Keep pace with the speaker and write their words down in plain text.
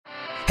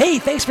Hey,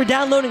 thanks for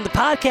downloading the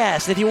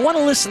podcast. If you want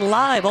to listen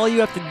live, all you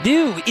have to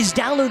do is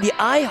download the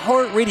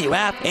iHeartRadio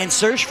app and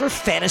search for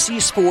Fantasy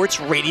Sports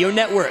Radio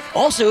Network.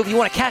 Also, if you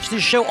want to catch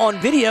this show on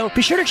video,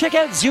 be sure to check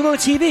out Zumo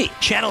TV,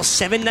 channel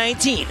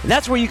 719.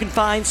 That's where you can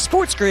find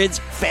Sports Grid's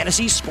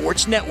Fantasy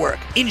Sports Network.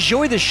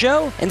 Enjoy the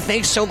show, and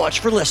thanks so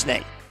much for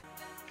listening.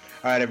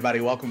 All right, everybody,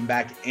 welcome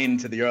back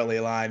into the early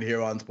line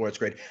here on Sports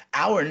Grid.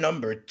 Hour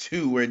number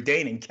 2, where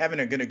Dane and Kevin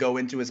are going to go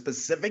into a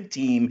specific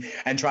team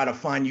and try to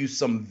find you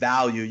some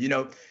value. You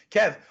know,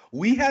 Kev,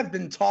 we have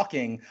been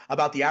talking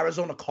about the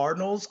Arizona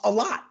Cardinals a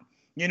lot.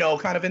 You know,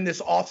 kind of in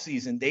this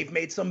offseason, they've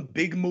made some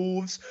big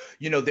moves.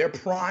 You know, they're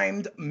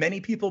primed. Many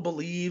people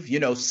believe,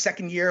 you know,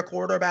 second-year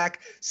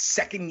quarterback,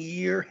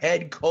 second-year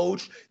head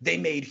coach. They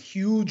made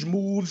huge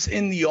moves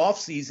in the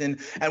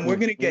offseason, and we're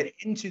going to get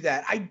into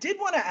that. I did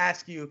want to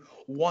ask you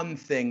one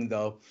thing,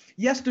 though.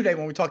 Yesterday,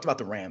 when we talked about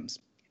the Rams,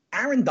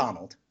 Aaron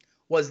Donald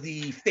was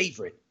the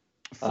favorite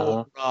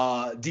for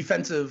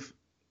Defensive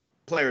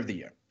Player of the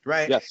Year,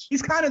 right? Yes.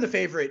 He's kind of the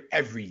favorite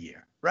every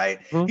year.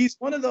 Right? Mm-hmm. He's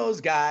one of those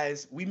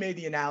guys. We made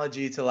the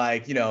analogy to,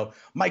 like, you know,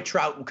 Mike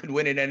Trout could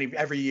win it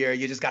every year.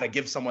 You just got to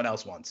give someone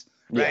else once,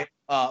 right?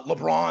 Yeah.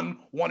 LeBron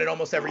won it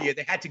almost every year.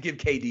 They had to give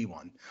KD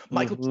one.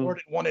 Michael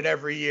Jordan won it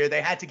every year.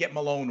 They had to get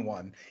Malone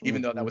one,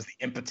 even though that was the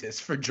impetus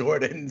for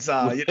Jordan's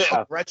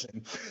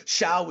aggression.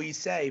 Shall we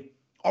say,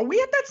 are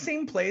we at that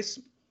same place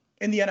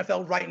in the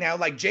NFL right now?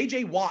 Like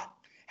J.J. Watt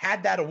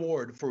had that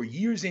award for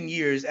years and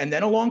years, and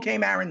then along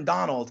came Aaron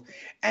Donald,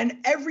 and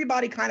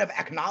everybody kind of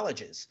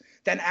acknowledges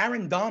that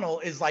Aaron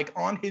Donald is like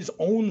on his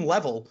own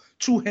level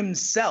to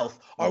himself.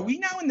 Are we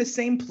now in the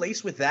same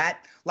place with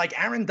that? Like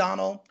Aaron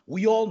Donald,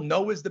 we all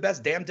know is the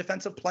best damn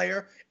defensive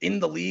player in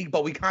the league,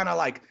 but we kind of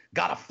like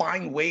got to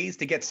find ways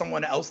to get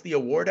someone else the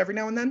award every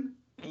now and then?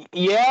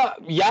 Yeah,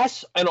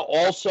 yes, and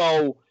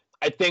also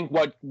I think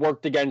what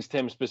worked against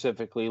him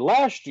specifically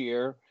last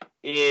year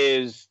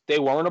is they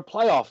weren't a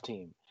playoff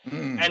team.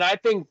 And I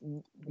think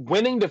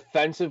winning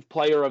Defensive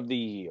Player of the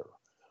Year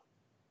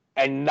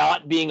and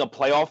not being a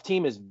playoff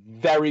team is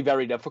very,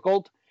 very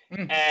difficult.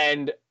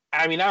 And,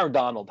 I mean, Aaron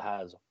Donald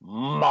has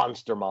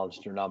monster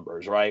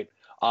numbers, right?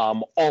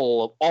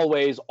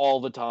 Always,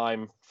 all the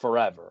time,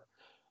 forever.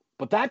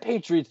 But that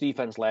Patriots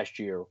defense last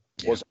year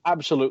was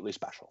absolutely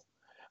special.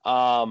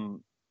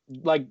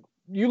 Like,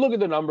 you look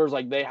at the numbers,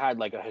 like, they had,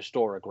 like, a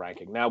historic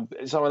ranking. Now,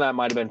 some of that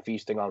might have been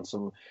feasting on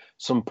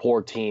some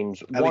poor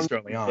teams. At least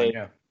early on,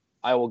 yeah.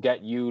 I will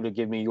get you to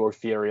give me your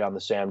theory on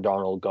the Sam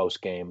Darnold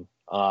ghost game,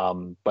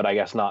 but I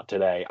guess not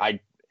today.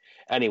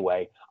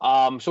 Anyway.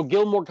 So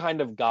Gilmore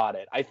kind of got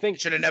it. I think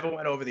should have never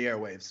went over the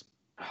airwaves.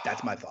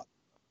 That's my thought.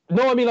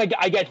 No, I mean, like,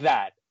 I get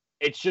that.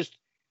 It's just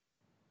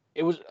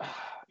it was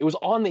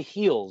on the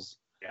heels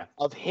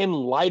of him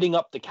lighting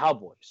up the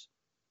Cowboys.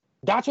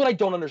 That's what I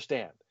don't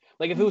understand.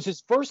 Like, if it was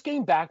his first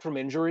game back from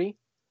injury,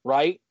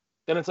 right?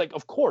 Then it's like,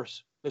 of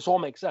course, this all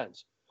makes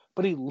sense.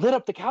 But he lit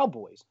up the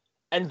Cowboys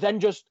and then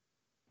just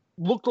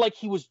looked like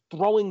he was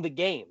throwing the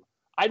game.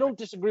 I don't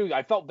disagree with you.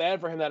 I felt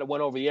bad for him that it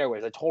went over the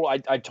airways.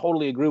 I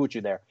totally agree with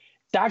you there.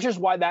 That's just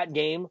why that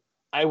game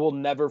I will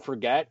never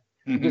forget.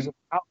 Because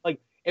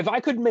if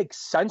I could make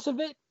sense of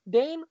it,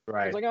 Dane,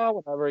 I was like, oh,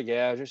 whatever.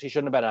 Yeah, just he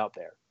shouldn't have been out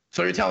there.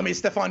 So you're telling me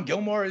Stephon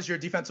Gilmore is your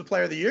Defensive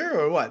Player of the Year,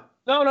 or what?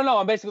 No.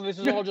 I'm basically, this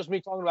is all just me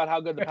talking about how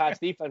good the Pats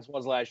defense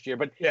was last year.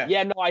 But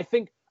I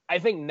think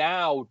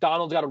now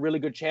Donald's got a really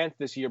good chance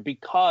this year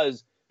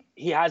because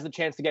he has the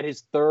chance to get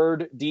his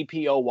third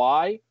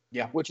DPOY.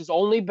 Which has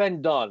only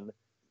been done.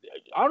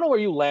 I don't know where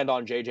you land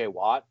on J.J.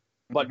 Watt,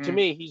 but to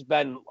me, he's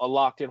been a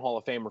locked-in Hall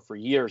of Famer for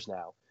years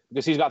now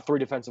because he's got 3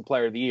 Defensive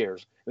Player of the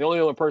Years. The only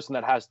other person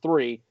that has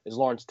 3 is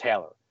Lawrence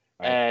Taylor.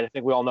 And I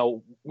think we all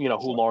know,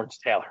 who Lawrence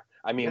Taylor.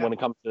 I mean, when it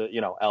comes to,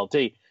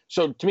 LT.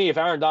 So to me, if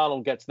Aaron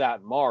Donald gets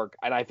that mark,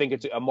 and I think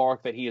it's a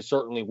mark that he is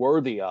certainly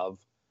worthy of,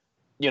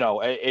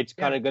 it's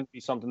kind of going to be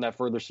something that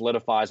further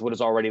solidifies what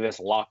is already this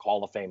lock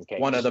Hall of Fame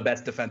case. One of the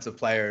best defensive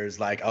players,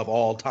 like, of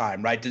all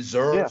time, right?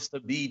 Deserves to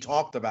be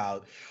talked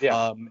about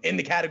in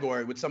the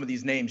category with some of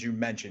these names you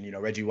mentioned,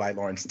 Reggie White,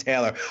 Lawrence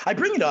Taylor. I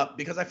bring it up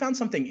because I found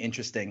something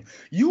interesting.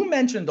 You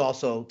mentioned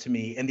also to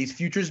me in these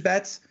futures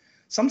bets,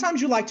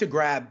 sometimes you like to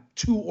grab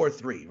 2 or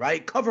 3,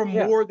 right? Cover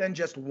more than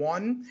just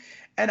one.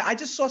 And I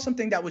just saw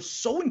something that was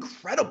so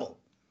incredible.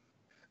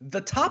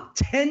 The top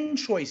 10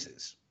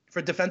 choices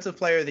for Defensive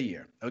Player of the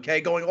Year,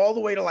 okay? Going all the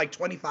way to like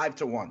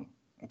 25-1,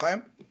 okay?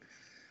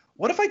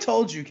 What if I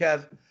told you,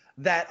 Kev,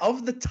 that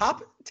of the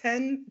top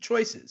 10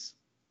 choices,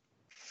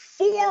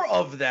 4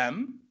 of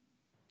them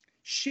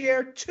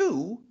share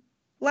 2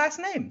 last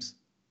names?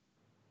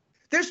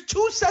 There's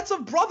 2 sets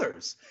of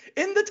brothers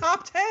in the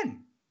top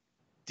 10.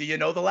 Do you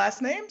know the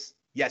last names?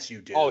 Yes,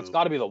 you do. Oh, it's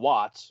got to be the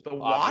Watts. The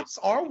Watts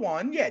are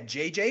one. Yeah,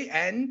 JJ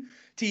and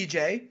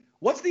TJ.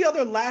 What's the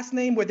other last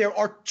name where there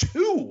are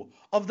 2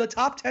 of the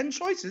top 10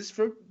 choices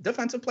for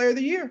Defensive Player of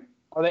the Year?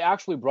 Are they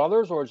actually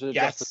brothers, or is it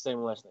just the same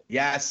last name?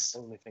 Yes.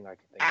 Only thing I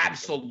can think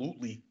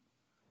Absolutely.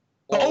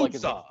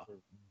 Boza.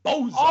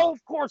 Boza. Oh,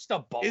 of course, the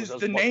Boza is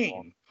the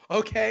name.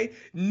 Okay?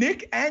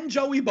 Nick and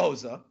Joey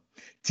Boza,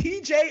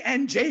 TJ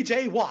and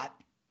JJ Watt,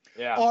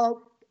 are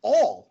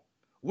all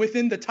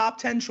within the top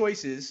 10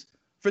 choices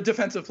for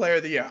Defensive Player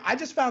of the Year. I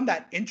just found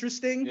that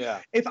interesting. Yeah.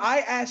 If I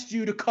asked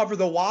you to cover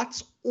the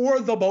Watts or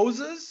the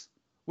Bozas,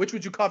 which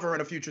would you cover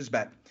in a futures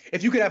bet?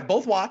 If you could have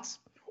both Watts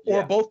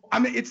or both, I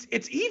mean,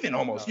 it's even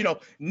almost. You know,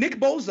 Nick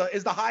Bosa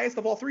is the highest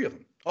of all three of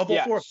them, of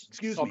all four.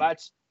 Excuse me.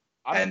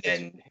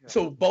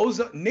 So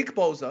Nick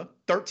Bosa,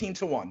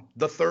 13-1,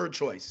 the third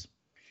choice.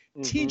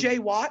 TJ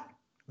Watt,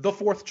 the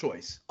fourth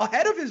choice,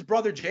 ahead of his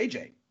brother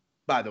JJ,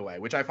 by the way,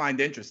 which I find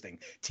interesting.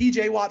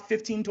 TJ Watt,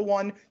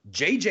 15-1,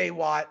 JJ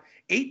Watt,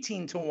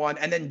 18-1,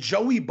 and then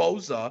Joey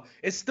Bosa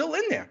is still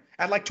in there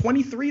at like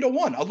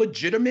 23-1, a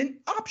legitimate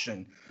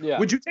option. Yeah.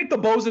 Would you take the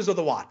Bosas or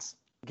the Watts?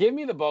 Give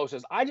me the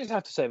Bosas. I just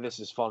have to say this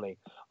is funny.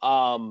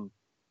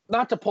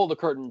 Not to pull the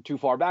curtain too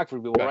far back for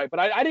people, right? But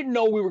I didn't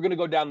know we were going to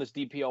go down this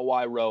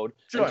DPOY road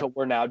until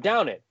we're now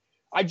down it.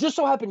 I just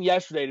so happened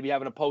yesterday to be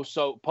having a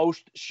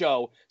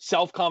post-show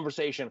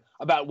self-conversation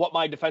about what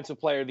my Defensive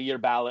Player of the Year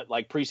ballot,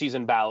 like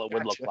preseason ballot,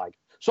 would look like.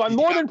 So I'm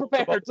more than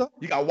prepared.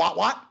 You got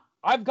Watt?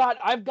 I've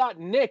got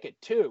Nick at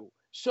 2.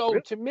 So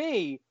to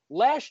me,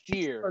 last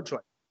year,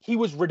 he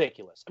was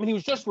ridiculous. I mean, he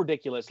was just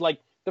ridiculous. Like,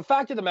 the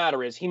fact of the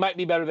matter is he might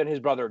be better than his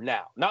brother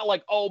now. Not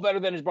like, better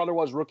than his brother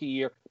was rookie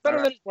year. Better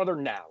than his brother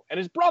now. And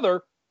his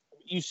brother,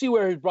 you see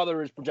where his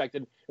brother is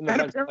projected in the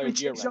Defensive Player of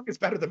the Year. Chase Young is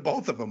better than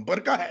both of them,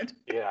 but go ahead.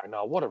 Yeah, I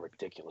know. What a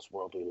ridiculous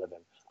world we live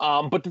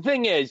in. But the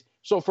thing is,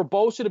 so for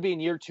Bosa to be in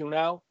year 2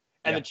 now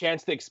and the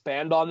chance to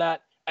expand on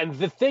that, and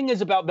the thing is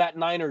about that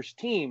Niners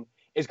team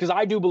is because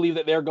I do believe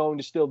that they're going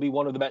to still be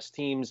one of the best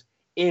teams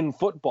in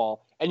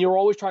football, and you're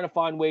always trying to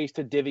find ways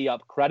to divvy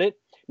up credit.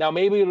 Now,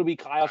 maybe it'll be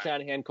Kyle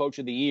Shanahan Coach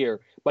of the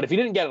Year, but if he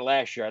didn't get it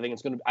last year, I think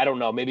it's going to, I don't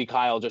know, maybe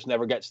Kyle just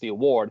never gets the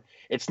award.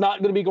 It's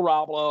not going to be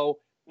Garoppolo.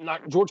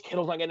 George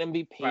Kittle's not getting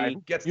MVP. Right,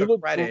 who gets the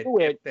credit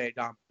if they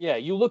don't. Yeah,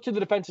 you look to the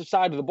defensive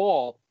side of the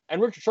ball,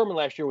 and Richard Sherman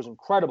last year was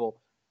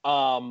incredible,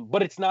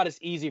 but it's not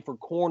as easy for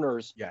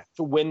corners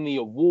to win the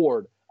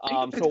award.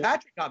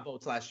 Patrick got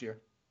votes last year.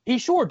 He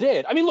sure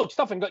did. I mean, look,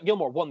 Stephon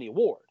Gilmore won the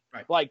award.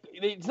 Right. Like,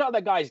 it's not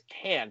that guys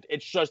can't.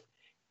 It's just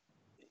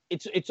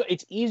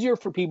it's easier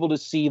for people to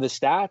see the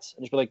stats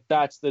and just be like,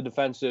 that's the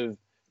Defensive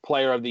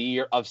Player of the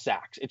Year of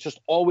sacks. It's just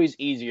always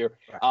easier,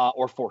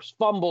 or forced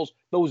fumbles,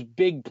 those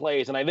big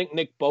plays. And I think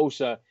Nick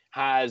Bosa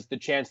has the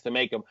chance to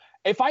make them.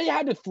 If I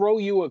had to throw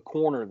you a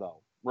corner,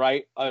 though,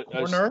 right? A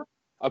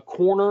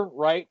corner,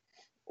 right?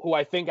 Who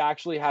I think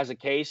actually has a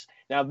case.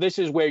 Now, this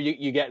is where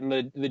you get in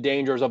the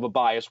dangers of a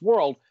biased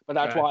world, but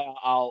that's why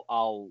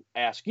I'll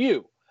ask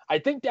you. I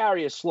think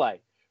Darius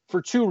Slay,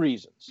 for 2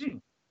 reasons.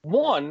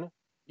 One,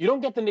 you don't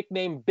get the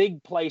nickname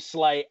Big Play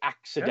Slay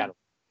accidentally.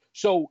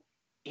 So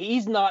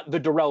he's not the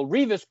Darrelle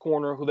Revis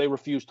corner who they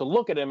refuse to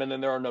look at him, and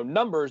then there are no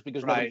numbers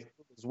because nobody's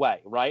his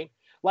way, right?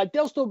 Like,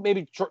 they'll still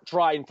maybe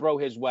try and throw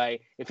his way.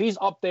 If he's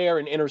up there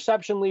in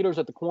interception leaders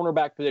at the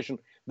cornerback position,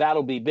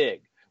 that'll be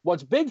big.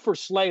 What's big for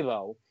Slay,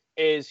 though,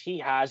 is he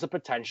has a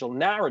potential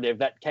narrative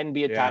that can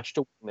be attached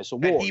to this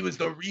award. And he was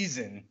the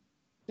reason.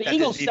 The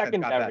Eagles'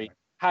 secondary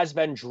has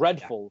been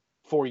dreadful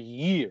for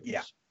years.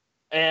 Yeah.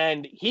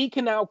 And he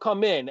can now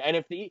come in,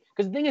 and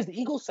because the thing is, the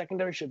Eagles'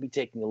 secondary should be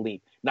taking a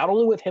leap. Not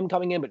only with him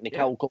coming in, but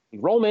Nickel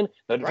Roman,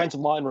 the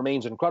defensive line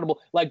remains incredible.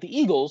 Like, the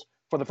Eagles,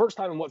 for the first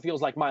time in what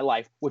feels like my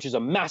life, which is a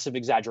massive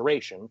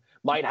exaggeration,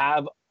 might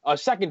have a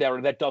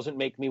secondary that doesn't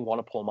make me want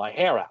to pull my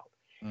hair out.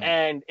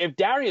 And if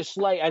Darius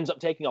Slay ends up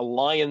taking a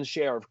lion's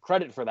share of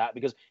credit for that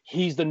because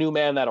he's the new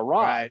man that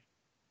arrived,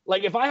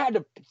 like, if I had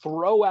to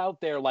throw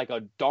out there like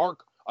a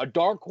dark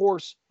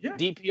horse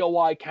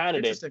DPOY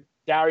candidate,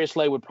 Darius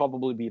Slay would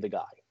probably be the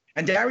guy.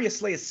 And Darius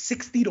Slay is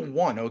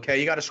 60-1. Okay,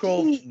 you got to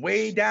scroll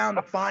way down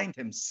to find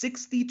him.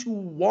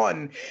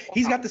 60-1.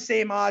 He's got the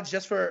same odds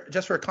just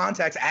for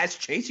context as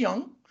Chase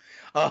Young,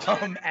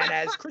 and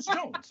as Chris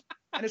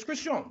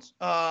Jones.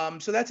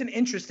 So that's an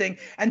interesting.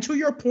 And to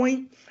your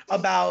point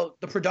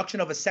about the production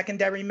of a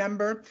secondary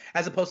member,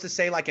 as opposed to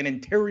say like an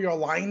interior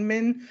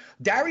lineman,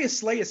 Darius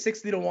Slay is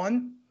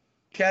 60-1.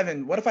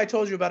 Kevin, what if I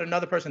told you about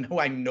another person who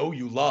I know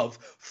you love?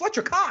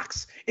 Fletcher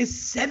Cox is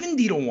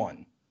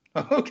 70-1.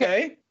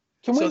 Okay.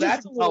 So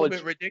that's a little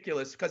bit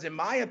ridiculous because, in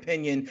my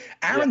opinion,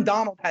 Aaron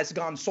Donald has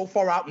gone so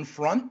far out in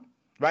front,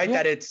 right,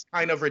 that it's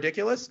kind of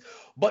ridiculous.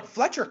 But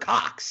Fletcher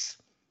Cox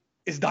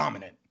is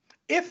dominant.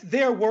 If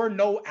there were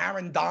no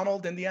Aaron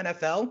Donald in the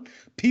NFL,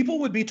 people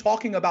would be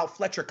talking about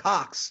Fletcher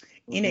Cox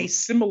in a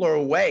similar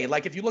way.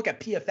 Like, if you look at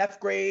PFF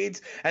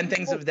grades and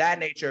things of that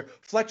nature,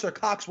 Fletcher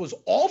Cox was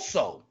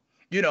also,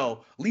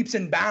 leaps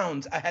and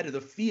bounds ahead of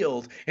the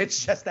field.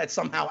 It's just that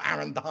somehow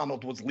Aaron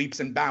Donald was leaps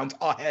and bounds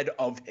ahead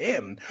of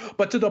him.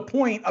 But to the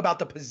point about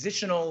the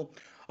positional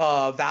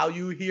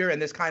value here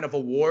and this kind of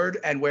award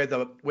and where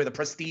the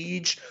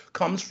prestige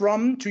comes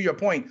from, to your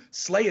point,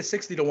 Slay is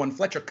 60-1,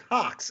 Fletcher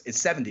Cox is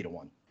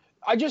 70-1.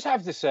 I just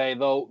have to say,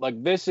 though,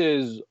 like, this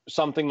is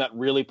something that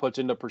really puts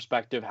into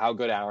perspective how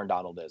good Aaron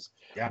Donald is.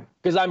 Yeah.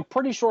 Because I'm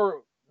pretty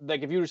sure,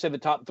 like, if you were to say the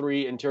top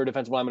 3 interior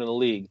defensive linemen in the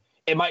league,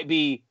 it might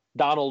be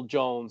Donald,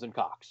 Jones, and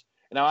Cox.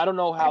 Now, I don't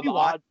know how the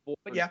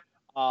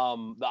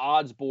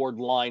odds board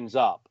lines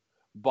up,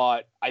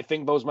 but I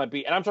think those might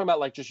be, and I'm talking about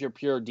like just your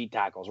pure D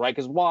tackles, right?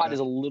 Because Watt is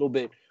a little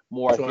bit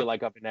more, I feel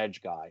like, of an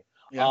edge guy.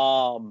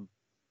 Yeah.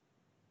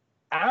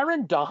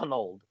 Aaron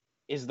Donald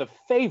is the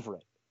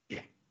favorite. Yeah.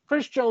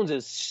 Chris Jones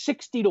is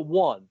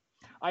 60-1.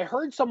 I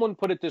heard someone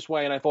put it this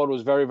way, and I thought it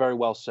was very, very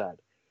well said.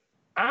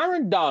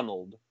 Aaron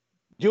Donald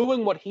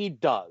doing what he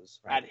does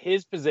at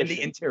his position, in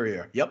the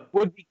interior,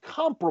 would be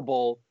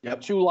comparable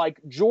to like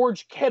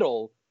George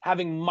Kittle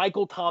having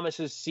Michael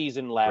Thomas's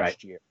season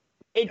last year.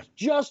 It's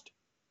just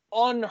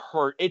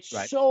unheard.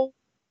 It's so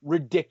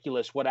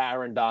ridiculous what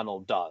Aaron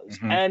Donald does.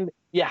 Mm-hmm. And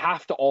you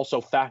have to also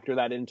factor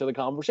that into the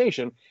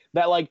conversation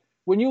that, like,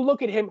 when you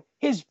look at him,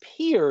 his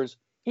peers,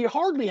 he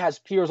hardly has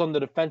peers on the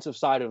defensive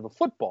side of the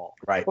football.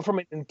 Right. But from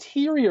an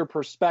interior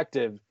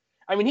perspective,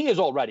 I mean, he is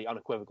already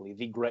unequivocally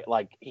the great,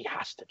 like, he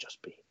has to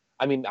just be.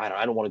 I mean,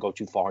 I don't want to go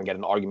too far and get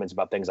into arguments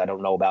about things I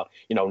don't know about,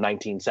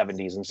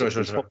 1970s and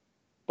 60s. Sure.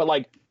 But,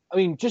 like, I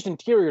mean, just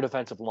interior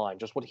defensive line,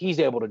 just what he's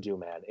able to do,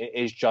 man,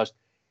 is just,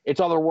 it's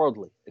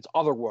otherworldly. It's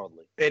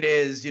otherworldly. It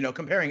is.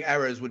 Comparing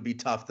errors would be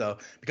tough, though,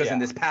 because in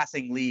this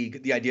passing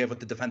league, the idea of what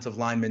the defensive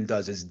lineman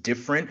does is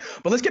different.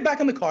 But let's get back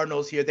on the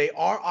Cardinals here. They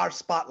are our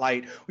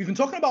spotlight. We've been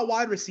talking about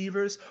wide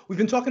receivers. We've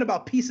been talking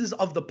about pieces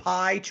of the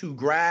pie to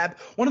grab.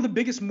 One of the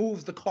biggest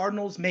moves the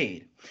Cardinals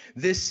made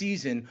this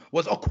season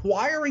was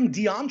acquiring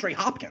DeAndre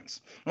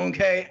Hopkins.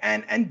 Okay.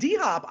 And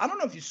D-Hop, I don't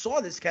know if you saw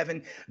this,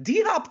 Kevin.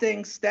 D-Hop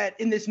thinks that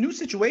in this new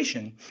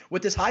situation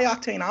with this high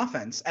octane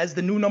offense as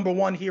the new number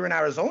one here in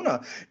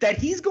Arizona, that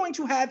he's going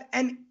to have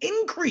an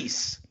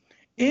increase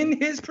in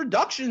his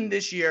production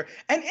this year.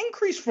 An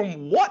increase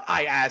from what,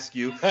 I ask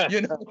you?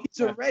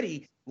 He's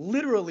already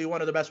literally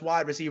one of the best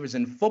wide receivers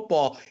in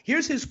football.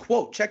 Here's his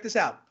quote. Check this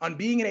out. On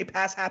being in a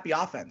pass-happy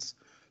offense.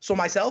 So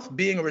myself,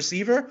 being a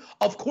receiver,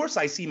 of course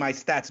I see my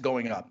stats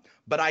going up,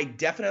 but I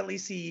definitely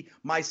see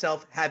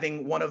myself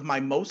having one of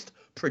my most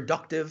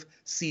productive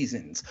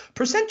seasons.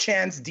 Percent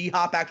chance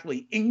D-Hop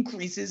actually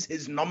increases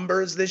his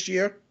numbers this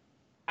year?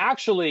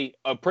 Actually,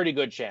 a pretty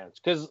good chance,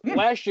 because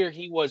last year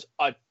he was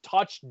a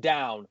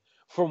touchdown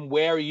from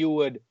where you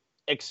would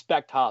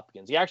expect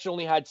Hopkins. He actually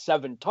only had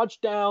 7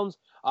 touchdowns.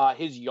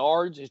 His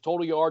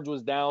total yards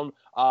was down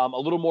a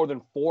little more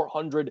than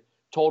 400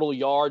 total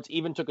yards,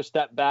 even took a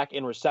step back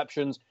in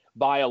receptions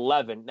by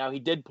 11. Now, he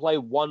did play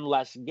one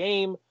less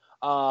game,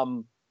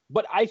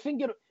 but I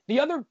think the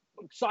other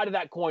side of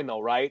that coin, though,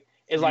 right,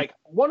 is like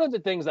one of the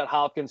things that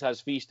Hopkins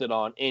has feasted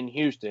on in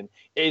Houston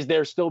is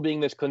there still being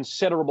this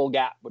considerable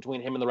gap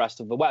between him and the rest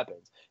of the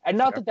weapons. And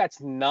not that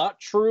that's not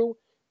true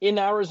in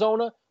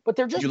Arizona, but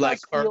they're just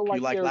Kirk, you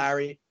like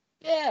Larry?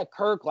 Yeah,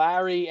 Kirk,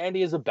 Larry,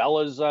 Andy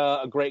Isabella's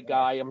a great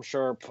guy, I'm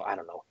sure. I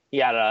don't know. He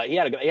had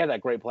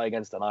that great play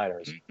against the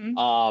Niners.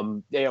 Mm-hmm.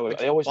 They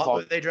always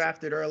talk. They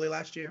drafted early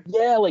last year.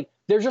 Yeah, like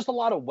there's just a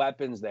lot of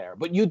weapons there.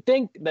 But you'd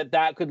think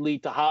that could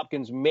lead to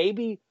Hopkins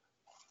maybe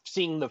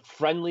seeing the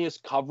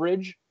friendliest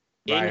coverage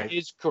in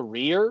his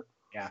career,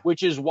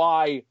 which is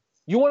why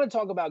you want to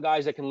talk about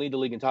guys that can lead the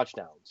league in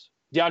touchdowns.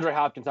 DeAndre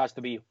Hopkins has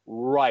to be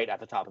right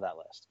at the top of that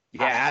list.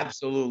 Yeah,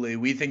 absolutely.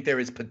 We think there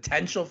is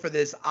potential for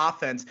this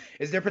offense.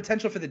 Is there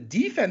potential for the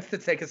defense to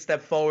take a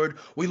step forward?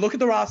 We look at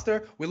the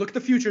roster. We look at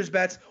the futures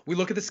bets. We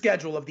look at the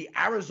schedule of the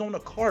Arizona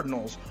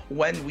Cardinals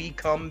when we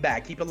come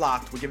back. Keep it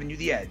locked. We're giving you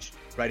the edge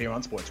right here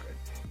on SportsGrid.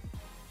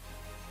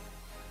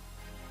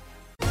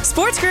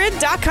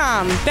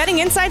 SportsGrid.com. Betting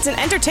insights and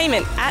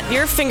entertainment at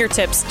your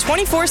fingertips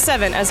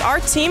 24/7 as our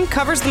team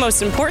covers the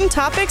most important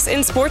topics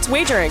in sports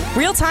wagering.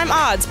 Real-time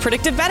odds,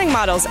 predictive betting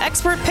models,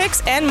 expert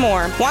picks, and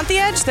more. Want the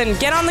edge? Then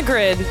get on the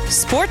grid.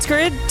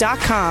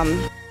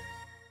 SportsGrid.com.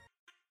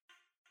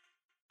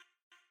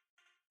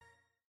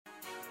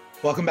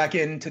 Welcome back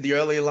into the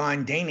early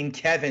line. Dane and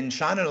Kevin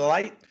shining a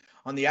light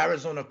on the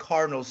Arizona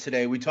Cardinals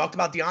today. We talked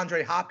about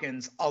DeAndre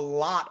Hopkins a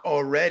lot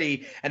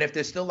already, and if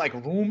there's still like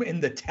room in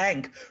the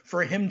tank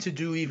for him to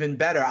do even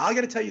better. I got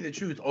to tell you the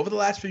truth. Over the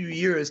last few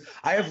years,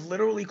 I have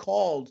literally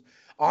called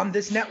on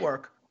this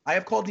network, I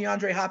have called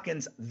DeAndre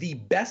Hopkins the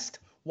best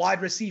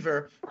wide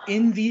receiver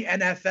in the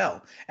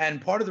NFL.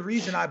 And part of the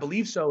reason I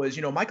believe so is,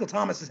 Michael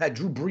Thomas has had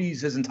Drew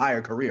Brees his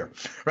entire career,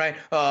 right?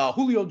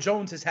 Julio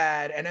Jones has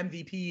had an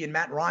MVP and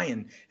Matt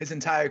Ryan his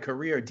entire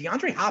career.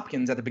 DeAndre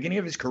Hopkins at the beginning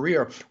of his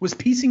career was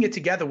piecing it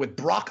together with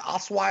Brock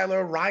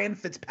Osweiler, Ryan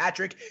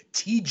Fitzpatrick,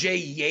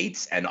 TJ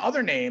Yates, and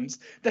other names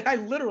that I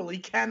literally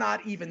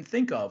cannot even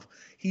think of.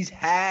 He's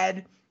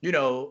had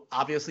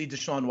obviously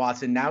Deshaun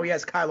Watson. Now he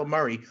has Kyler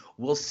Murray.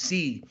 We'll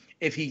see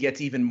if he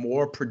gets even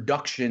more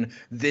production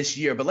this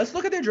year. But let's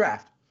look at their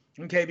draft,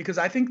 okay? Because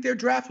I think their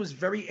draft was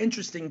very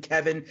interesting,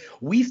 Kevin.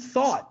 We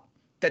thought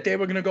that they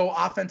were going to go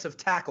offensive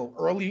tackle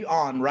early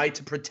on, right,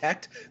 to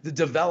protect the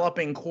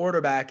developing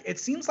quarterback. It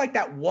seems like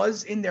that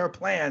was in their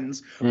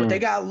plans, but they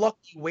got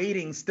lucky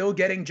waiting, still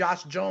getting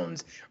Josh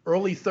Jones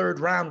early 3rd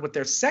round with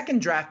their 2nd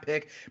draft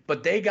pick,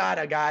 but they got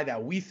a guy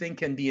that we think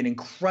can be an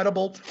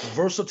incredible,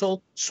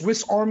 versatile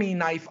Swiss Army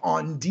knife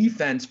on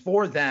defense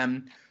for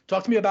them.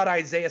 Talk to me about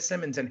Isaiah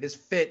Simmons and his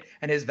fit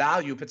and his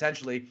value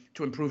potentially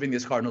to improving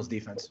this Cardinals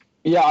defense.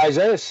 Yeah,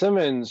 Isaiah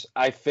Simmons,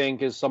 I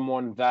think, is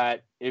someone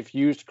that, if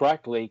used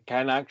correctly,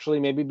 can actually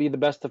maybe be the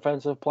best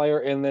defensive player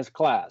in this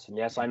class. And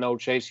yes, I know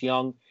Chase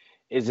Young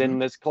is in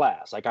this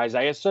class. Like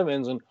Isaiah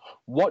Simmons and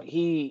what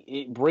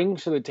he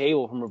brings to the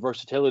table from a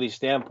versatility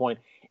standpoint,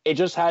 it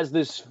just has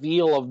this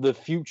feel of the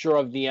future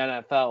of the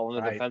NFL on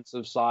the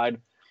defensive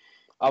side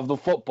of the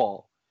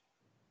football.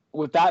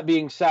 With that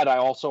being said, I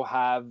also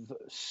have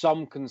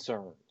some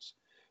concerns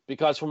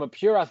because from a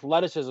pure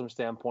athleticism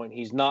standpoint,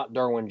 he's not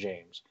Derwin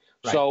James.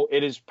 Right. So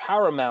it is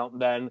paramount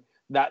then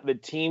that the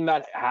team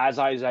that has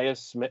Isaiah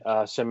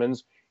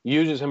Simmons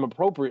uses him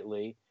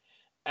appropriately.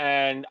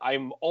 And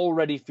I'm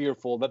already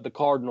fearful that the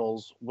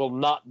Cardinals will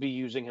not be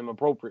using him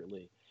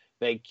appropriately.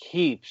 They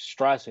keep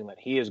stressing that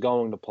he is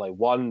going to play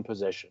one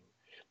position,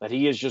 that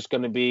he is just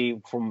going to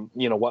be, from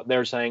what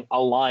they're saying, a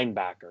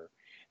linebacker.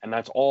 And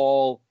that's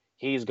all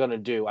he's going to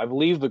do. I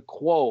believe the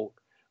quote,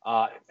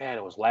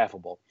 it was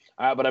laughable.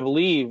 But I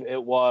believe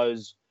it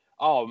was,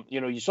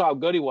 you saw how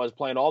good he was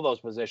playing all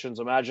those positions.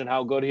 Imagine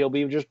how good he'll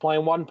be just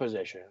playing one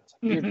position.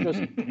 You're just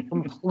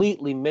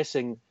completely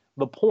missing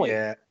the point.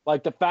 Yeah.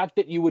 Like the fact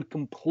that you would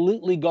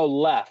completely go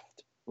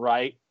left,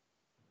 right,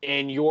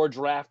 in your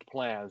draft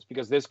plans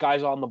because this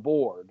guy's on the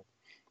board,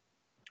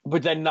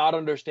 but then not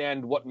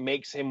understand what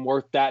makes him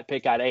worth that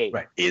pick at 8.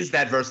 Right. Is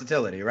that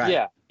versatility, right?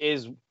 Yeah.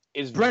 Is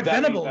Brett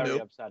very, Venable very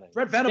knew. upsetting.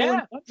 Brett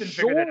Venable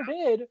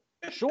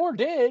sure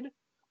did.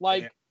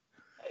 Like, yeah.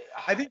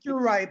 I think you're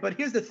right, but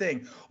here's the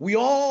thing. We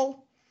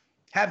all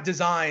have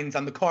designs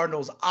on the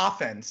Cardinals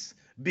offense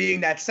being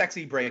that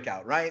sexy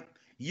breakout, right?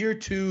 Year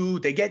 2,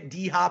 they get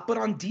D-Hop, but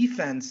on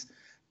defense,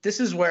 this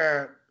is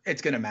where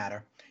it's going to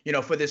matter.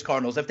 For this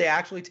Cardinals, if they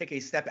actually take a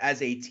step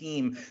as a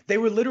team, they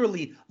were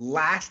literally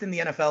last in the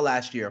NFL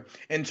last year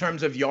in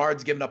terms of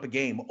yards given up a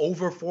game,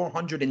 over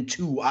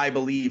 402, I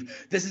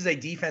believe. This is a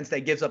defense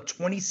that gives up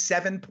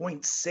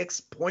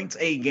 27.6 points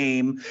a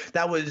game.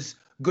 That was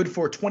good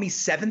for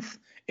 27th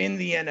in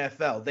the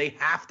NFL. They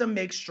have to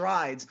make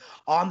strides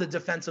on the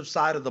defensive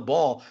side of the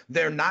ball.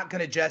 They're not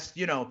going to just,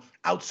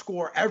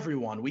 outscore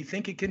everyone. We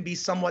think it can be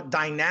somewhat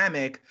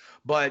dynamic,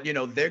 but,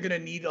 they're going to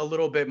need a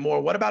little bit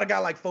more. What about a guy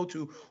like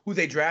Fotu, who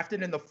they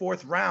drafted in the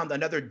 4th round,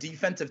 another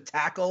defensive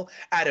tackle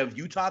out of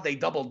Utah? They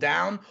doubled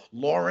down.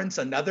 Lawrence,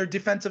 another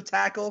defensive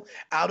tackle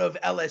out of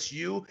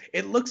LSU.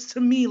 It looks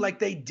to me like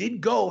they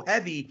did go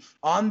heavy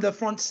on the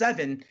front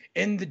 7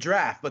 in the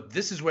draft, but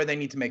this is where they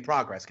need to make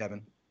progress,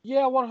 Kevin.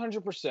 Yeah,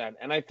 100%.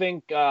 And I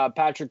think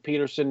Patrick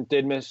Peterson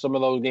did miss some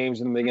of those games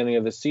in the beginning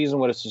of the season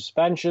with a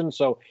suspension.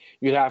 So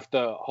you'd have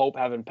to hope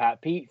having Pat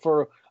Pete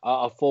for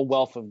a full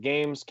wealth of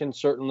games can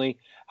certainly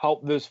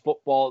help this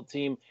football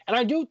team. And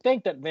I do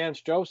think that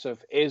Vance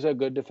Joseph is a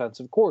good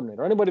defensive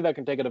coordinator. Anybody that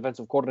can take a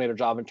defensive coordinator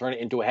job and turn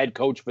it into a head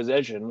coach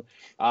position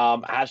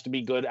has to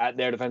be good at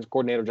their defensive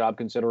coordinator job,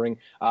 considering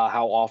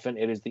how often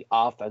it is the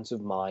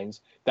offensive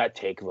minds that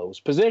take those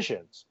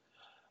positions.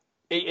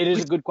 It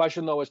is a good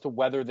question, though, as to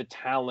whether the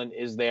talent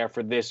is there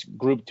for this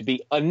group to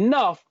be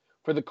enough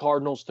for the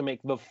Cardinals to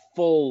make the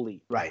full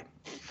leap. Right.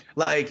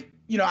 Like,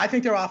 I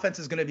think their offense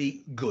is going to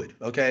be good.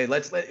 Okay.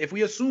 If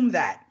we assume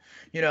that,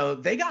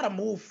 they got to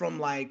move from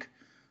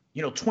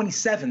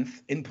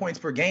 27th in points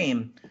per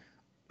game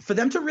for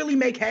them to really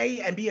make hay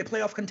and be a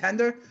playoff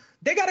contender.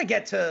 They got to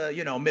get to,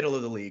 middle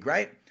of the league,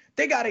 right?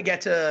 They got to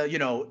get to,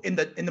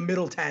 in the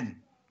middle 10.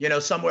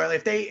 Somewhere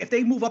if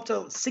they move up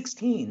to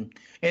 16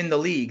 in the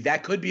league,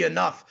 that could be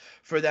enough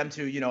for them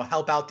to,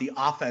 help out the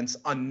offense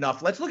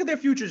enough. Let's look at their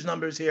futures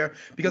numbers here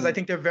because I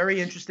think they're very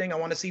interesting. I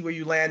want to see where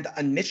you land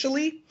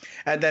initially,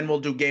 and then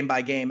we'll do game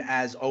by game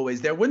as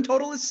always. Their win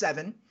total is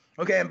 7.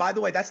 Okay, and by the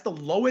way, that's the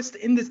lowest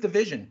in this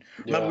division.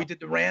 Yeah. Remember, we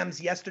did the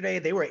Rams yesterday.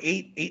 They were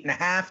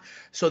 8.5.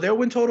 So their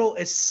win total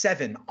is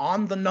 7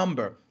 on the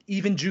number.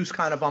 Even juice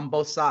kind of on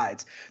both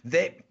sides.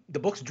 The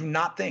books do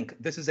not think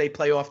this is a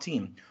playoff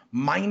team.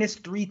 Minus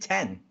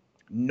 310.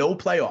 No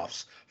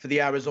playoffs for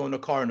the Arizona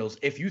Cardinals.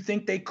 If you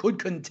think they could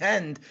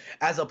contend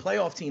as a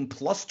playoff team,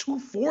 plus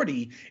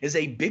 240 is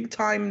a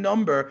big-time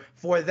number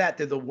for that.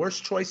 They're the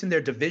worst choice in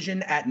their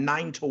division at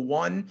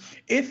 9-1.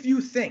 If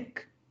you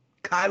think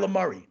Kyler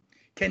Murray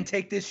can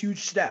take this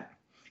huge step,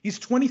 he's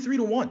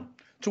 23-1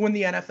 to win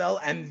the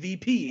NFL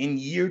MVP in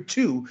year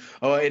 2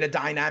 in a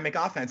dynamic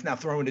offense. Now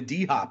throwing a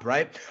D-Hop,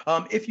 right?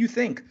 If you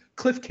think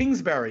Cliff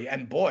Kingsbury,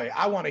 and boy,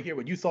 I want to hear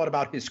what you thought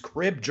about his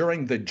crib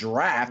during the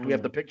draft. We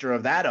have the picture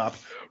of that up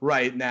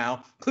right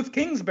now. Cliff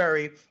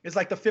Kingsbury is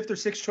like the 5th or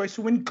 6th choice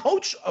to win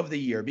Coach of the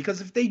Year, because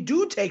if they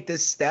do take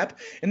this step,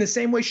 in the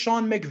same way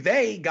Sean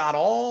McVay got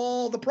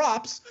all the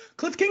props,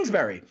 Cliff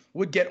Kingsbury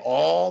would get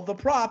all the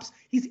props.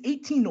 He's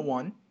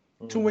 18-1.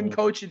 To win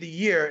Coach of the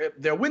Year.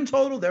 Their win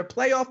total, their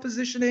playoff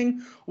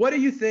positioning. What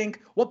do you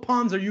think? What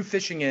ponds are you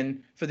fishing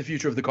in for the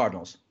future of the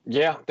Cardinals?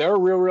 Yeah, they're a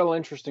real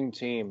interesting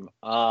team.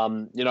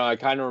 I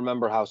kind of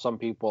remember how some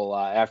people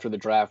after the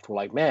draft were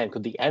like, man,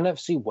 could the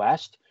NFC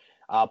West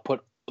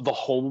put the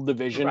whole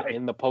division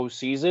in the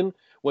postseason,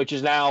 which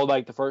is now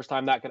like the first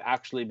time that could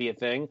actually be a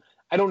thing.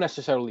 I don't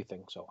necessarily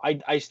think so.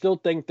 I still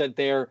think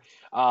that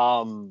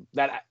while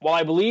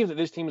I believe that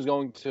this team is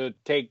going to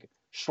take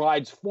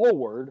strides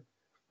forward,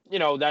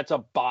 that's a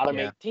bottom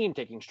 8 team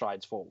taking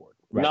strides forward.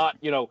 Right. Not,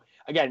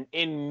 again,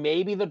 in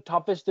maybe the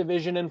toughest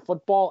division in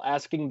football,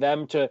 asking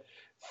them to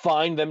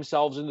find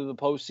themselves into the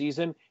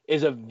postseason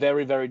is a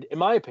very, very, in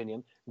my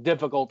opinion,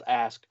 difficult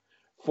ask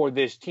for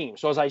this team.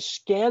 So as I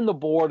scan the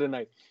board and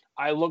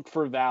I look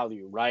for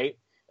value, right?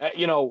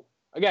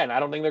 Again, I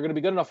don't think they're going to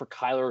be good enough for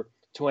Kyler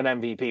to an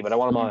MVP, but I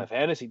want them on my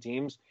fantasy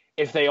teams.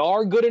 If they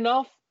are good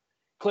enough,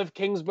 Cliff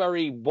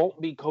Kingsbury won't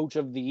be coach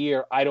of the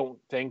year, I don't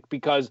think,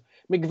 because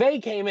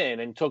McVay came in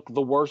and took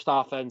the worst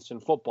offense in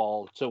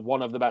football to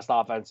one of the best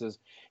offenses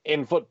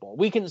in football.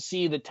 We can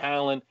see the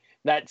talent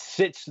that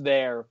sits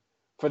there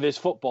for this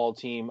football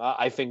team,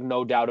 I think,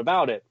 no doubt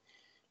about it.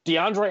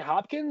 DeAndre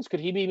Hopkins, could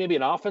he be maybe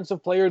an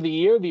offensive player of the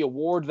year, the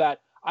award that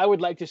I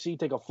would like to see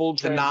take a full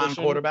transition? The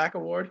non-quarterback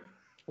award?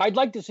 I'd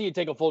like to see it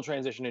take a full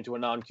transition into a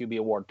non-QB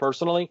award,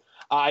 personally.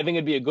 I think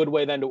it'd be a good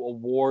way then to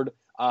award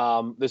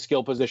the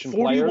skill position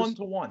 41 players.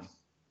 41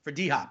 for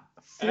D-Hop.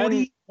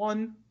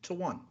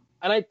 41-1.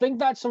 And I think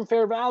that's some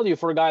fair value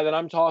for a guy that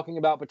I'm talking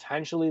about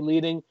potentially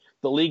leading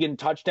the league in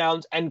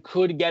touchdowns and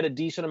could get a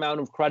decent amount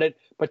of credit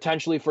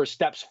potentially for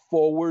steps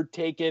forward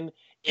taken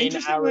in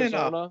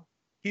Arizona.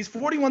 He's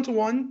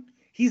 41-1.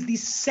 He's the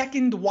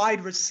second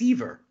wide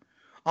receiver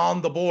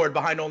on the board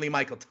behind only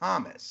Michael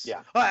Thomas.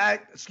 Yeah.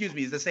 Excuse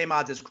me. He's the same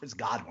odds as Chris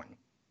Godwin.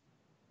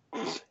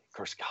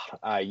 Chris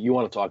Godwin. You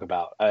want to talk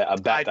about a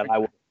bet that I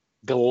would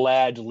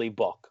gladly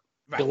book.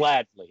 Right.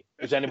 Gladly.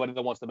 There's anybody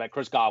that wants to bet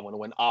Chris Godwin to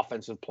win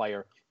Offensive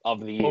Player of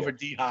the Year. Over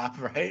D-Hop,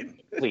 right?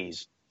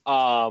 Please.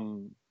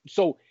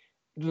 So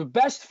the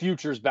best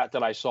futures bet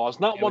that I saw is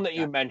not one that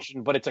you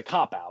mentioned, but it's a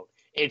cop-out.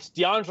 It's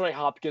DeAndre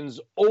Hopkins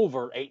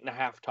over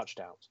 8.5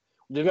 touchdowns.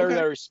 It's a very,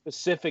 very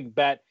specific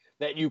bet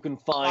that you can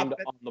find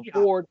on the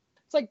board.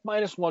 It's like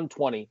minus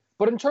 120.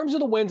 But in terms of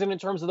the wins and in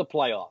terms of the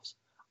playoffs,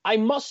 I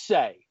must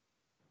say,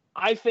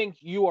 I think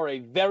you are a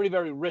very,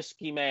 very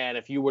risky man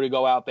if you were to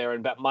go out there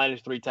and bet minus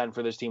 310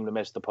 for this team to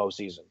miss the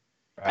postseason.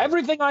 Right.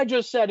 Everything I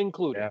just said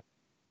included. Yeah.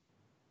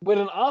 With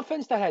an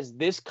offense that has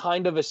this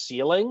kind of a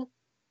ceiling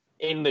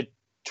in the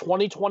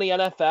 2020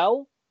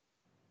 NFL,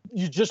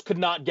 you just could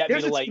not get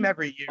me to team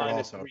every year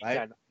also,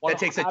 right? That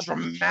takes a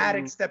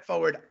dramatic step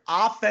forward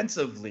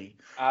offensively,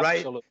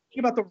 right? Think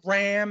about the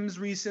Rams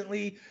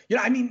recently.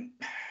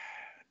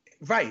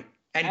 Right.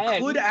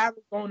 And could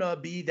Arizona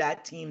be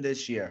that team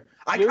this year?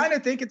 I kind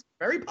of think it's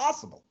very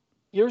possible.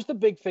 Here's the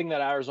big thing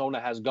that Arizona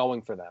has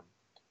going for them.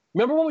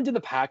 Remember when we did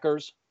the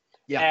Packers?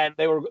 Yeah. And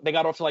they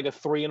got off to like a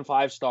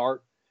 3-5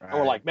 start. Right. And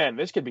we're like, man,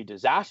 this could be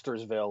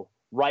Disastersville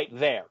right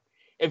there.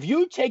 If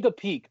you take a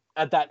peek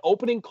at that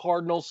opening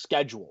Cardinals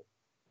schedule,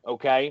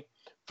 okay,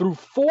 through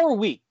 4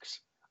 weeks,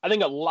 I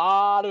think a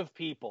lot of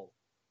people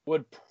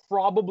would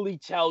probably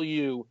tell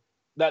you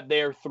that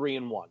they're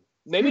 3-1.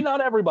 Maybe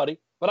not everybody,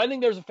 but I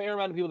think there's a fair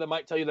amount of people that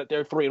might tell you that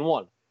they're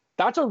 3-1.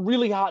 That's a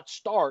really hot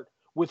start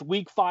with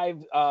week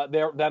 5,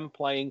 them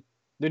playing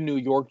the New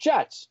York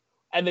Jets.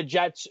 And the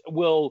Jets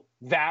will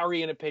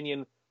vary in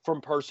opinion from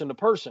person to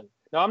person.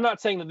 Now, I'm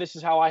not saying that this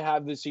is how I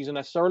have this season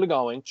necessarily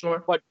going.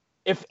 Sure. But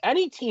if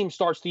any team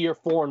starts the year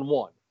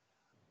 4-1,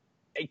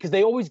 because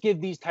they always give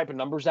these type of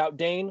numbers out,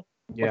 Dane,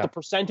 but the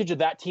percentage of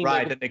that team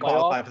that they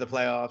qualify for the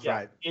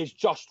playoffs, is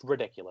just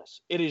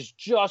ridiculous. It is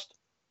just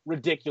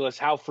ridiculous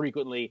how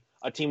frequently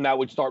a team that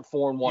would start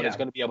 4-1 is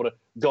going to be able to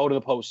go to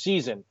the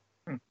postseason.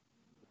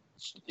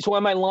 So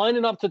am I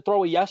lining up to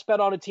throw a yes bet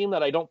on a team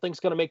that I don't think is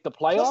going to make the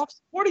playoffs?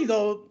 40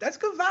 though, that's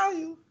good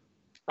value.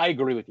 I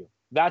agree with you.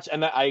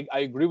 I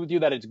agree with you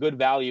that it's good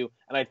value,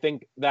 and I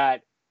think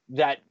that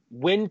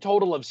win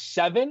total of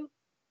 7,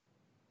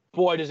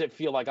 boy, does it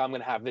feel like I'm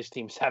going to have this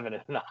team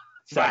 7-9.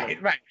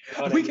 Right.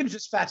 We can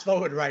just fast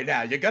forward right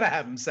now. You're going to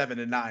have them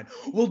 7-9.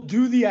 We'll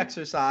do the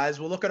exercise.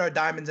 We'll look at our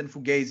diamonds and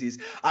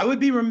fugazis. I would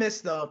be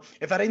remiss, though,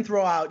 if I didn't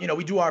throw out,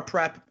 we do our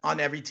prep on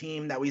every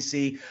team that we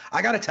see.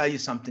 I got to tell you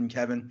something,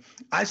 Kevin.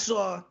 I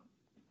saw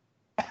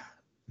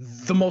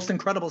the most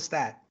incredible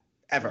stat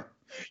ever.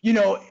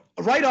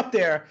 Right up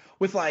there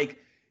with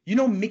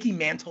Mickey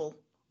Mantle,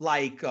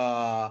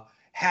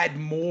 had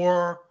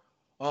more,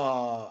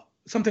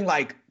 something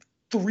like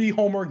 3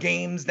 homer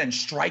games than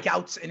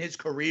strikeouts in his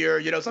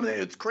career, something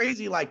it's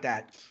crazy like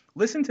that.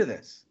 Listen to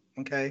this,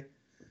 okay?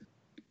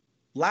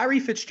 Larry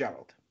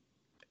Fitzgerald,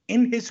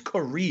 in his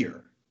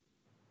career,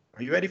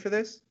 are you ready for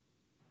this?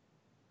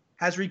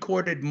 Has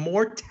recorded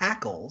more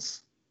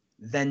tackles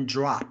than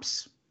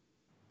drops.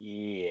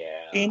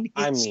 Yeah.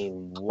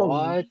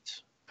 What?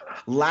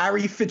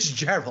 Larry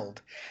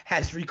Fitzgerald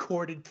has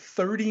recorded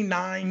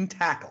 39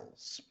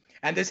 tackles.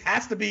 And this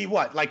has to be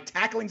like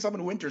tackling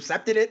someone who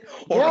intercepted it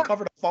or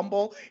recovered a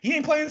fumble. He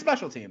ain't playing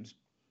special teams.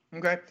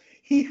 Okay.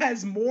 He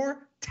has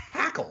more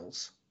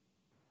tackles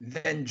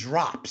than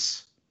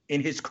drops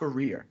in his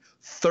career.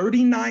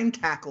 39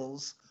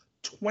 tackles,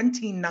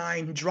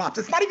 29 drops.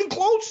 It's not even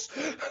close.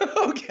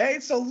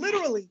 Okay. So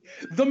literally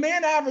the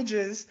man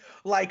averages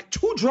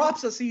 2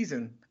 drops a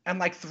season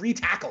and 3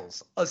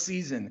 tackles a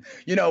season.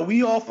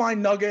 We all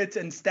find nuggets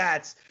and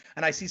stats.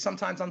 And I see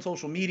sometimes on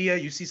social media,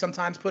 you see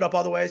sometimes put up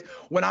other ways.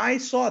 When I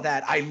saw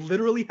that, I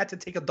literally had to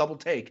take a double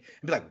take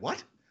and be like,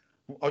 what?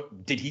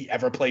 Did he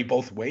ever play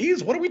both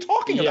ways? What are we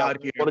talking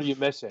about here? What are you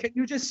missing? Can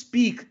you just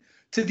speak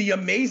to the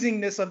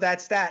amazingness of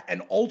that stat?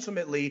 And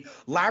ultimately,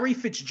 Larry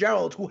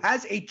Fitzgerald, who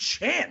has a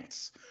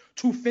chance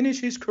to finish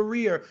his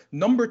career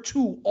number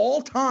 2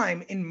 all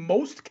time in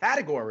most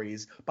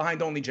categories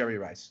behind only Jerry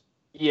Rice.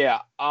 Yeah,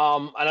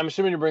 and I'm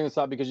assuming you bring this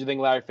up because you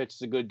think Larry Fitz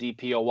is a good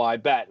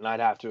DPOY bet, and I'd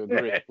have to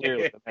agree.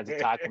 Clearly, as a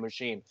tackle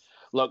machine.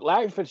 Look,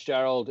 Larry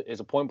Fitzgerald is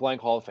a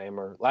point-blank Hall of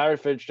Famer. Larry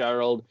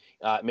Fitzgerald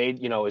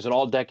is an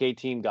all-decade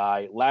team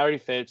guy. Larry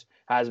Fitz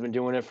has been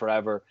doing it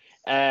forever.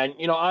 And,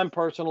 I'm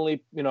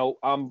personally,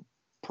 I'm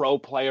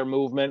pro-player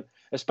movement,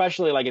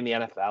 especially like in the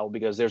NFL,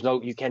 because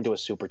you can't do a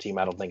super team,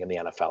 I don't think, in the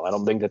NFL. I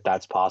don't think that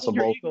that's possible.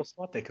 Your Eagles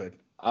thought they could.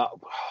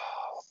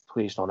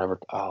 Please don't ever.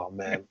 Oh,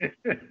 man.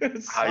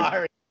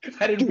 Sorry.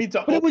 I didn't mean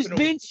to. But it was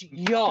Vince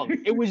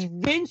Young. It was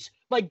Vince,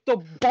 like the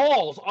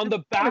balls on the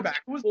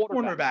back. Who was the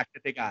cornerback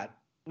that they got?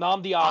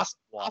 Nnamdi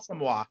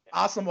Asomugha.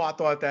 Asomugha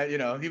thought that,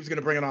 he was going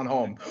to bring it on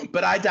home.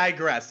 But I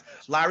digress.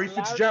 Larry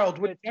Fitzgerald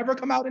would never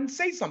come out and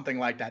say something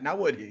like that. Now,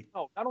 would he?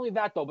 No, not only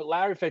that, though, but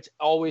Larry Fitz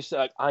always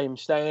said, I am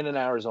staying in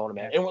Arizona,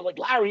 man. And we're like,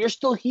 Larry, you're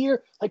still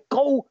here? Like,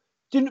 go.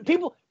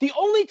 People. The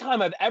only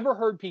time I've ever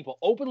heard people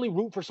openly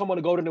root for someone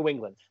to go to New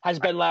England has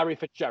been Larry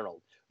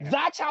Fitzgerald.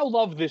 That's how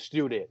loved this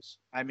dude is.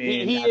 I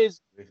mean,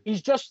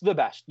 he's just the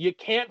best. You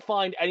can't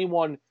find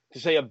anyone to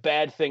say a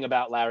bad thing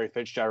about Larry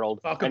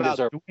Fitzgerald. Talk about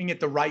doing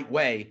it the right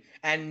way.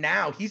 And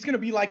now he's going to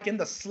be like in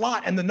the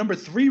slot and the number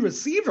 3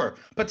 receiver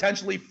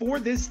potentially for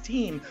this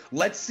team.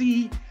 Let's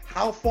see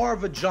how far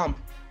of a jump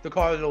the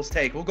Cardinals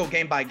take. We'll go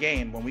game by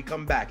game when we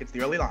come back. It's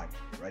the early line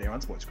right here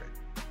on Sports Grid.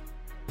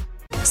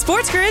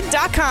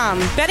 SportsGrid.com.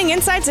 Betting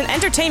insights and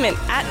entertainment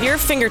at your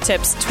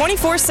fingertips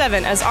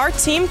 24/7 as our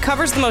team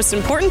covers the most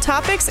important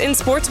topics in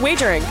sports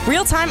wagering.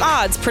 Real-time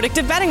odds,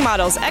 predictive betting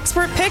models,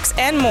 expert picks,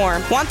 and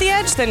more. Want the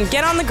edge? Then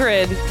get on the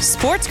grid.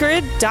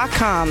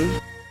 SportsGrid.com.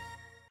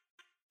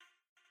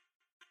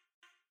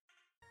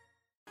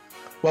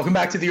 Welcome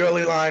back to the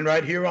early line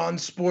right here on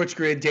Sports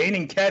Grid. Dane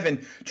and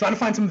Kevin trying to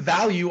find some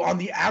value on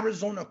the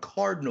Arizona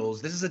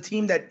Cardinals. This is a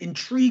team that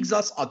intrigues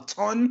us a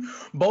ton,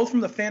 both from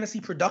the fantasy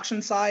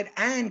production side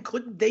and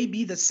could they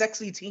be the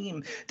sexy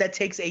team that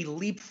takes a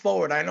leap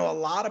forward? I know a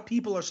lot of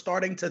people are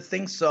starting to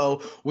think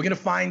so. We're going to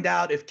find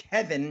out if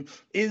Kevin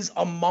is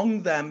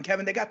among them.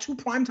 Kevin, they got 2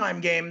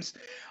 primetime games,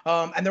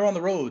 and they're on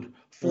the road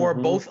for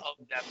both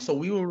of them. So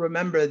we will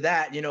remember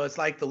that. It's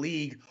like the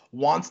league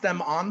wants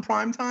them on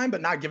primetime,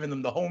 but not giving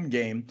them the home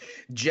game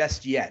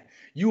just yet.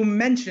 You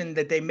mentioned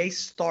that they may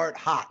start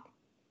hot,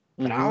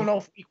 but I don't know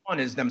if week 1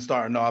 is them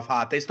starting off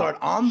hot. They start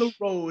on the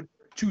road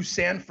to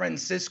San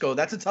Francisco.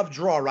 That's a tough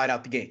draw right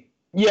out the gate.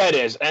 Yeah, it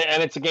is.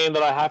 And it's a game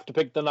that I have to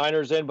pick the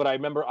Niners in, but I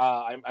remember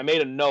I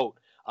made a note.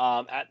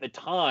 At the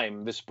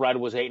time, the spread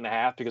was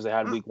 8.5 because they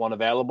had week 1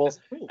 available.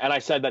 And I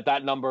said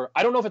that number,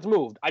 I don't know if it's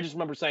moved. I just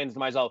remember saying to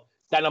myself,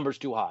 that number's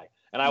too high.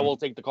 And I will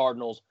take the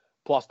Cardinals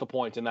plus the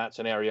points in that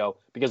scenario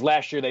because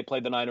last year they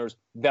played the Niners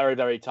very,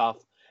 very tough.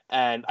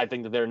 And I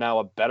think that they're now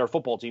a better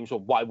football team. So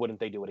why wouldn't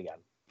they do it again?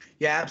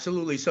 Yeah,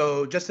 absolutely.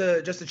 So just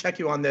to check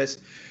you on this,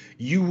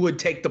 you would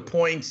take the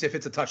points if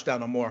it's a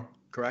touchdown or more,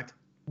 correct?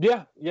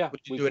 Yeah.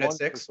 Would you do it at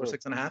 6 or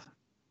 6.5?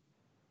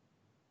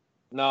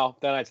 No,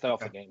 then I'd stay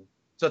off the game.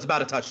 So it's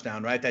about a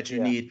touchdown, right, that you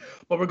need.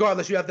 But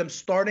regardless, you have them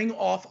starting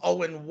off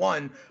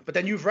 0-1. But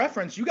then you've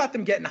referenced, you got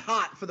them getting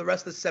hot for the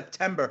rest of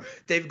September.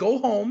 They go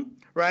home,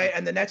 right?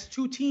 And the next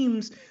 2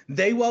 teams,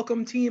 they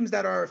welcome teams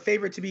that are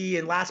favored to be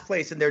in last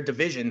place in their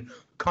division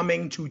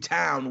coming to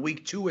town.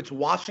 Week 2, it's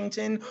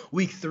Washington.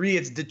 Week 3,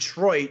 it's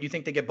Detroit. You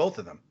think they get both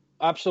of them?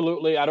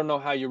 Absolutely. I don't know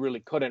how you really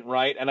couldn't,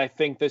 right? And I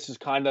think this is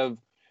what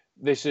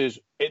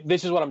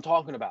I'm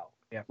talking about.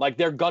 Yeah. Like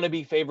they're going to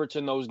be favorites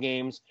in those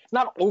games.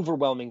 Not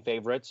overwhelming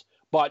favorites,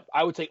 but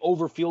I would say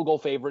over field goal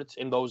favorites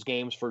in those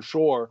games for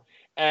sure.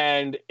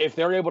 And if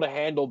they're able to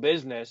handle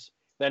business,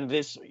 then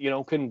this,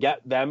 can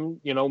get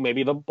them,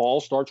 maybe the ball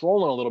starts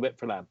rolling a little bit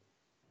for them.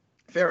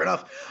 Fair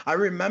enough. I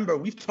remember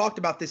we've talked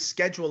about this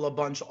schedule a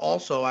bunch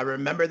also. I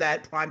remember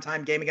that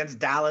primetime game against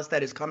Dallas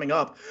that is coming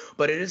up,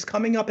 but it is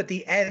coming up at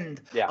the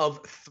end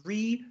of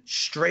 3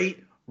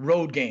 straight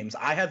road games.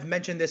 I have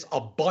mentioned this a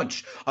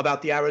bunch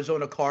about the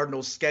Arizona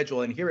Cardinals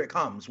schedule, and here it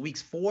comes.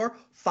 Weeks 4,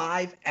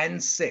 5,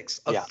 and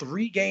 6, a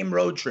 3-game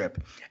road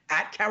trip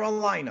at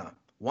Carolina,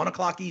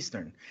 1:00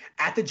 Eastern,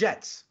 at the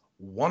Jets,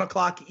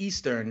 1:00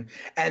 Eastern,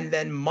 and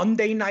then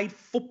Monday Night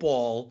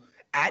Football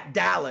at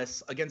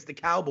Dallas against the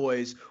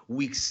Cowboys,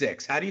 week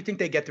 6. How do you think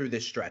they get through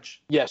this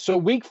stretch? Yeah, so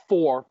week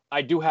 4,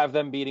 I do have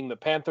them beating the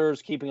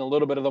Panthers, keeping a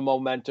little bit of the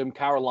momentum.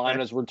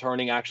 Carolina's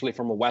returning actually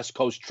from a West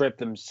Coast trip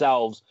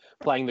themselves,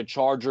 playing the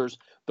Chargers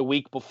the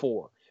week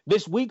before.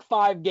 This week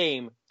 5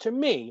 game, to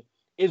me,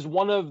 is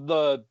one of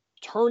the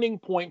turning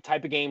point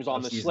type of games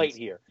on the slate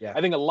here. Yeah. I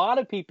think a lot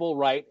of people,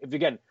 right, if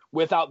again,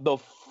 without the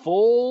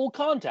full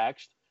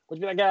context, would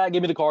be like,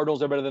 give me the Cardinals,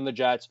 they're better than the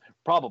Jets.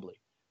 Probably.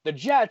 The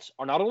Jets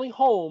are not only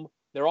home,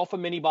 they're off a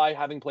mini-bye,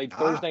 having played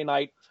Thursday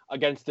night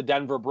against the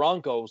Denver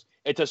Broncos.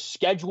 It's a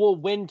schedule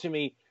win to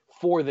me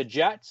for the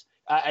Jets.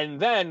 And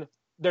then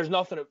there's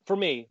nothing, for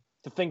me,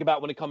 to think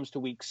about when it comes to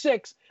week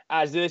 6,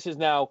 as this is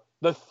now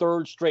the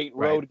 3rd straight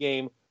road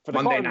game for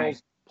the Monday Cardinals,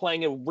 night,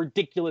 playing a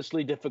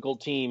ridiculously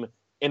difficult team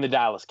in the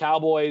Dallas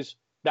Cowboys.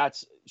 That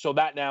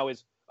now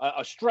is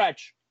a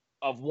stretch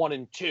of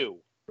 1-2.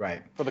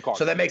 Right. For the Cardinals.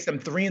 So that makes them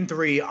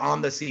 3-3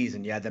 on the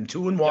season. You had them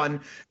 2-1.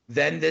 Yep.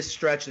 Then this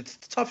stretch, it's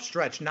a tough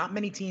stretch. Not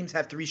many teams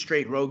have 3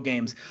 straight road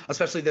games,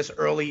 especially this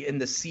early in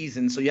the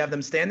season. So you have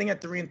them standing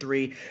at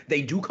 3-3.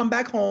 They do come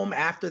back home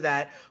after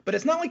that, but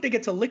it's not like they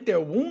get to lick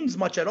their wounds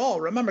much at all.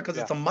 Remember, because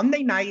it's a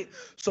Monday night,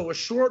 so a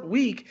short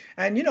week,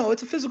 and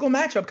it's a physical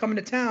matchup coming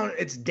to town.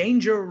 It's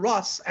Danger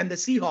Russ and the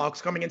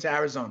Seahawks coming into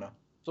Arizona.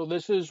 So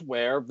this is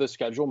where the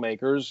schedule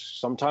makers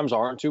sometimes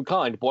aren't too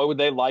kind. Boy, would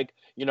they like,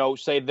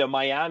 say the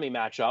Miami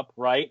matchup,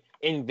 right,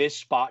 in this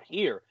spot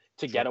here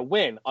to get a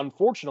win.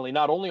 Unfortunately,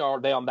 not only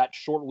are they on that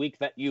short week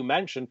that you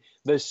mentioned,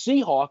 the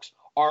Seahawks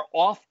are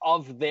off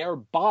of their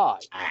bye.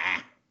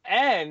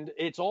 And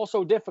it's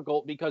also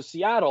difficult because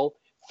Seattle,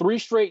 3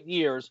 straight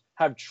years,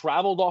 have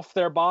traveled off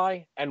their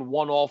bye and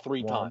won all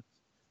 3 times.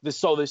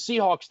 So the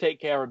Seahawks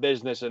take care of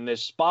business in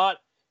this spot.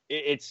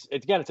 It's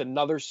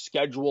another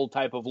scheduled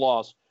type of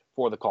loss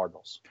for the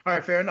Cardinals. All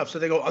right, fair enough. So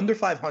they go under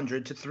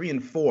 500 to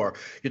 3-4.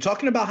 You're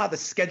talking about how the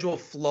schedule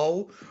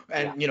flow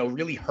and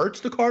really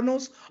hurts the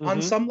Cardinals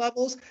on some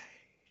levels.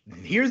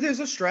 There's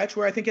a stretch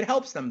where I think it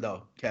helps them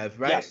though, Kev,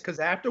 right? Because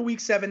after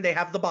week 7 they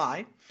have the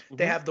bye.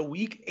 They have the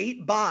week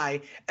 8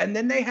 bye, and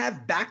then they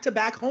have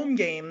back-to-back home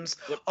games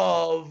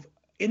of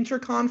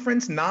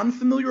interconference,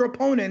 non-familiar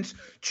opponents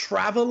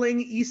traveling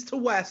east to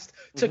west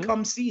to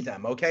come see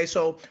them, okay?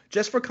 So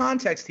just for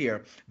context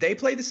here, they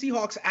play the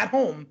Seahawks at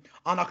home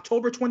on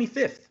October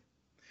 25th.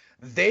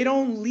 They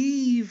don't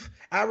leave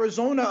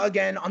Arizona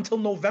again until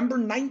November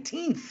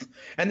 19th,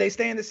 and they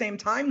stay in the same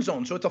time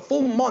zone. So it's a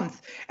full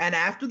month, and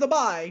after the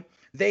bye,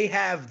 they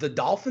have the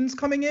Dolphins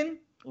coming in,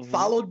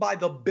 followed by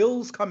the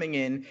Bills coming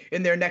in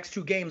their next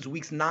 2 games,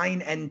 weeks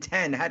 9 and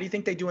 10. How do you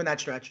think they do in that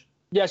stretch?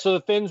 Yeah, so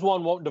the Fins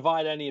one won't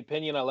divide any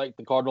opinion. I like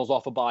the Cardinals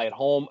off a bye at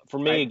home. For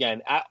me,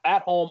 again,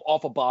 at home,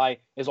 off a bye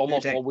is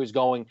almost always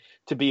going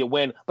to be a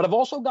win. But I've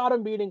also got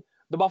them beating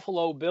the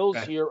Buffalo Bills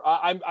here.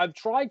 I've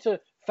tried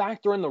to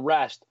factor in the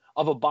rest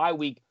of a bye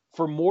week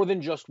for more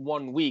than just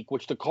 1 week,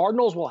 which the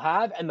Cardinals will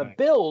have, and the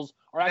Bills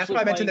are actually That's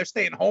why I mentioned they're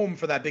staying home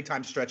for that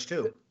big-time stretch,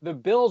 too. The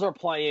Bills are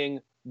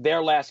playing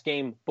their last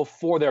game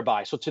before their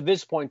bye. So to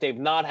this point, they've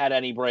not had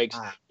any breaks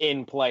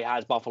in play,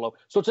 has Buffalo.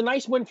 So it's a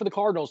nice win for the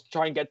Cardinals to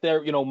try and get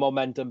their,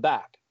 momentum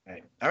back.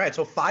 All right,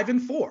 so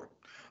 5-4.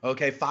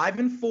 Okay,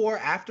 5-4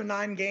 after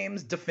 9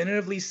 games,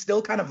 definitively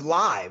still kind of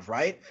live,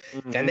 right?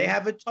 Then they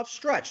have a tough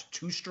stretch,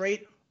 2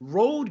 straight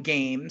road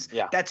games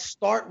that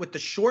start with the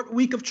short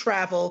week of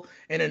travel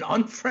in an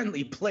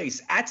unfriendly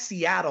place at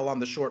Seattle on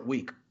the short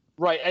week.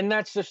 Right, and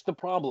that's just the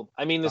problem.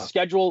 I mean, the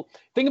schedule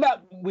 –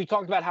 we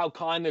talked about how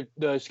kind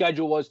the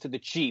schedule was to the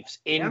Chiefs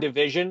in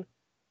division.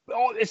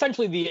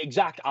 Essentially the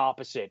exact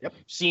opposite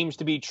seems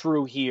to be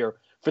true here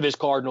for this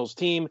Cardinals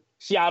team.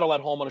 Seattle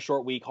at home on a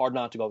short week, hard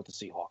not to go with the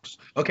Seahawks.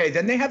 Okay,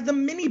 then they have the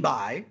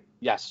mini-bye.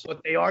 Yes.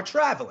 But they are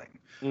traveling.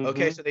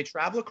 Okay, so they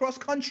travel across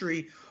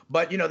country,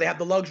 but, they have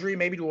the luxury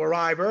maybe to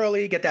arrive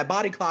early, get that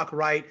body clock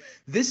right.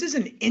 This is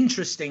an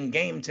interesting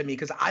game to me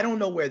because I don't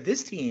know where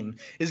this team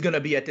is going to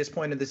be at this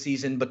point of the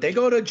season, but they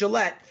go to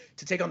Gillette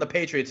to take on the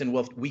Patriots in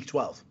week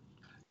 12.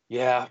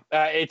 Yeah,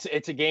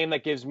 it's a game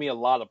that gives me a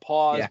lot of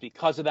pause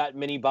because of that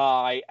mini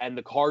bye and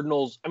the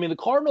Cardinals. I mean, the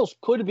Cardinals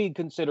could be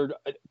considered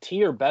a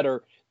tier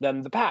better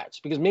than the Pats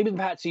because maybe the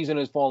Pats season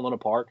has fallen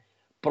apart,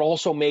 but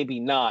also maybe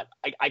not.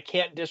 I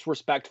can't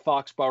disrespect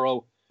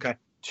Foxborough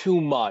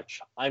too much.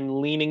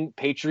 I'm leaning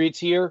Patriots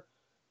here,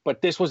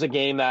 but this was a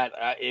game that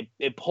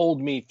it pulled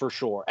me for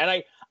sure.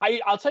 And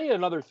I'll tell you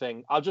another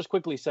thing. I'll just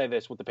quickly say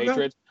this with the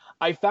Patriots.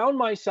 I found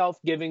myself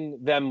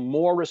giving them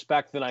more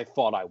respect than I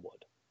thought I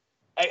would.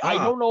 I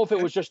don't know if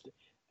it was just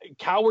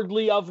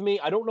cowardly of me.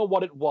 I don't know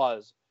what it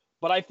was.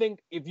 But I think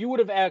if you would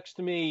have asked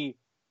me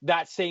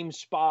that same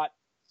spot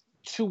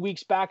 2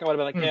 weeks back, I would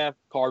have been like,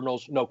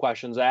 Cardinals, no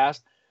questions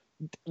asked.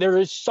 There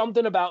is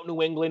something about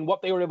New England,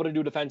 what they were able to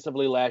do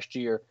defensively last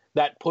year,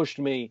 that pushed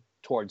me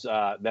towards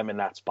them in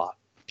that spot.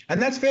 And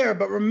that's fair,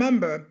 but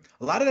remember,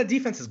 a lot of that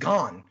defense is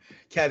gone.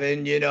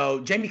 Kevin,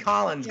 Jamie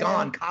Collins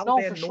gone,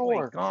 Colin Van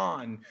Noy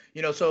gone.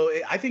 So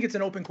I think it's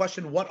an open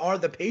question. What are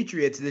the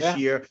Patriots this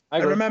year?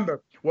 And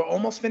remember, we're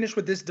almost finished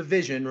with this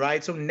division,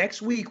 right? So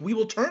next week we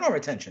will turn our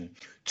attention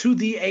to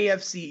the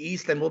AFC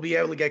East, and we'll be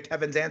able to get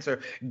Kevin's answer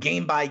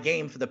game by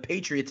game for the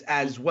Patriots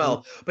as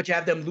well. But you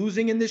have them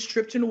losing in this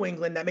trip to New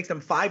England. That makes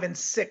them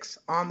 5-6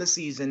 on the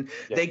season.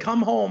 They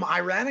come home.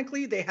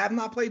 Ironically, they have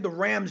not played the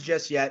Rams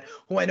just yet,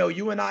 who I know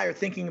you and I are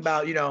thinking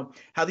about,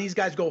 how these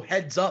guys go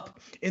heads up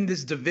in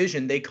this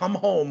division. They come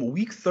home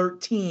week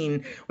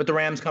 13 with the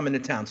Rams coming to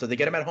town. So they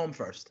get them at home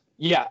first.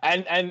 Yeah,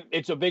 and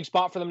it's a big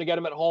spot for them to get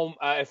them at home.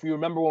 If you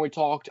remember when we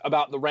talked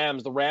about the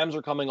Rams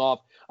are coming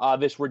off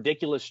this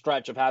ridiculous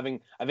stretch of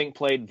having, I think,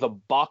 played the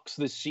Bucs,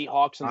 the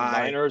Seahawks, and the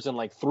Niners in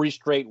like 3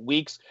 straight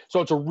weeks.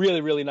 So it's a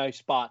really, really nice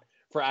spot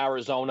for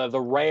Arizona, the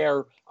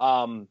rare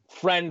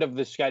friend of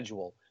the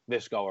schedule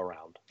this go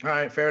around. All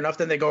right, fair enough.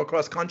 Then they go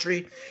across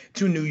country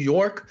to New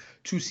York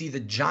to see the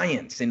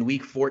Giants in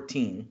Week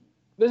 14.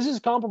 This is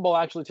comparable,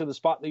 actually, to the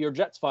spot that your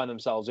Jets find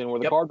themselves in, where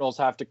the Cardinals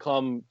have to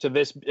come to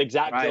this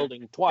exact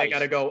building twice. They got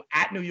to go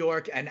at New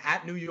York, and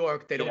at New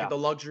York, they don't get the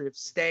luxury of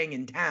staying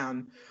in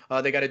town.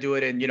 They got to do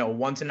it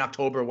once in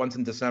October, once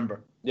in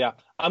December. Yeah,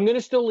 I'm going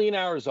to still lean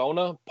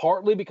Arizona,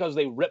 partly because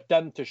they ripped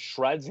them to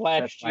shreds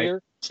last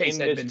year Chase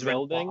in Edmonds this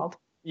building.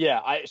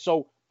 Yeah,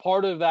 so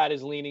part of that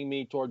is leaning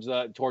me towards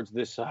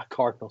this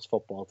Cardinals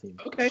football team.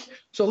 Okay,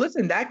 so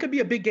listen, that could be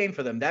a big game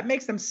for them. That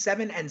makes them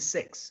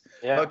 7-6.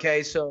 Yeah.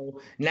 Okay,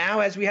 so now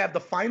as we have the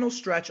final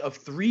stretch of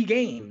 3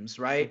 games,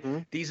 right?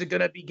 Mm-hmm. These are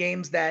going to be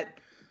games that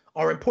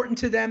are important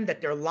to them,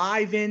 that they're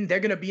live in. They're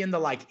going to be in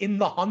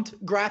the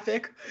hunt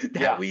graphic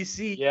that we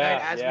see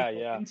as we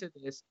go into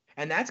this.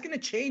 And that's going to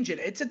change it.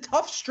 It's a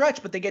tough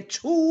stretch, but they get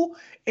 2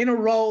 in a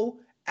row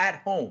at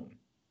home.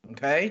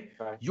 Okay?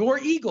 Your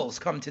Eagles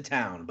come to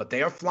town, but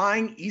they are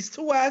flying east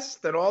to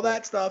west and all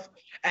that stuff.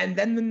 And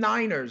then the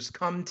Niners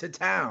come to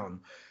town.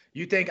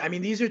 You think,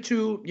 these are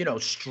 2,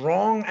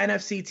 strong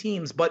NFC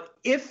teams, but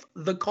if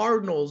the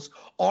Cardinals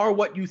are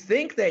what you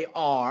think they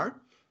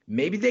are,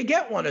 maybe they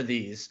get one of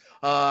these.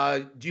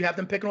 Do you have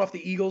them picking off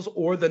the Eagles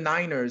or the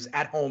Niners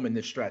at home in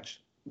this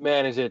stretch?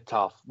 Man, is it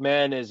tough.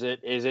 Man, is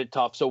it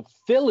tough. So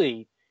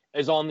Philly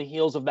is on the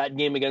heels of that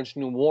game against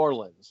New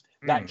Orleans.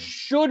 That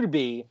should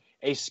be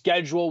a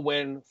schedule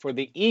win for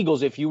the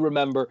Eagles. If you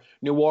remember,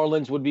 New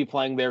Orleans would be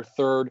playing their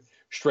 3rd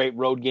straight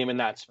road game in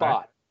that spot.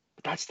 Right.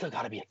 But that's still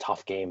got to be a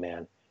tough game,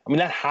 man.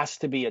 That has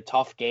to be a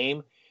tough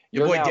game.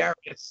 Your boy Darius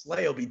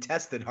Slay will be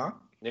tested, huh?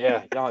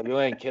 Yeah, you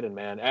ain't kidding,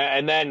 man.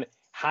 And then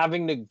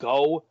having to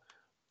go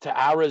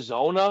to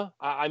Arizona,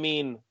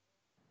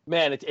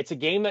 man, it's a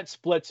game that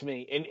splits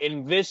me.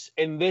 In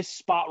this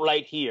spot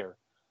right here,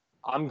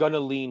 I'm gonna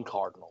lean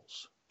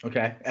Cardinals.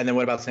 Okay, and then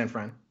what about San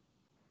Fran?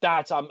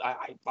 I'm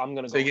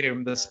gonna. So you give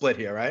him the split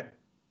here, right?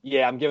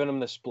 Yeah, I'm giving them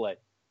the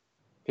split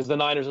because the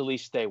Niners at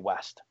least stay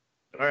west.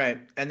 All right,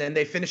 and then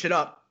they finish it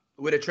up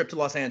with a trip to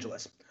Los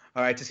Angeles.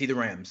 All right, to see the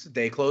Rams.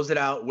 They close it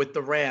out with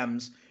the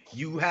Rams.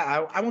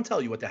 I won't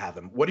tell you what to have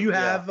them. What do you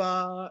have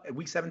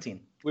Week 17?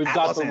 We've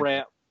got the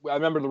Rams. I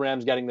remember the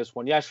Rams getting this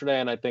one yesterday,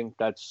 and I think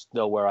that's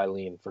still where I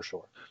lean for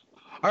sure.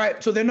 All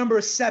right, so their number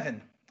is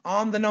 7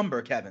 on the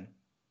number, Kevin.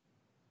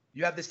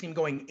 You have this team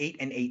going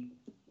 8-8.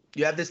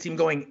 You have this team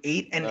going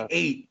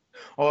 8-8.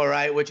 All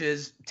right, which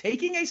is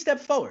taking a step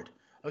forward.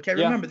 Okay,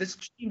 remember, this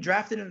team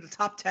drafted in the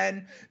top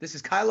 10. This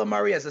is Kyler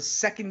Murray as a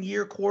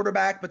second-year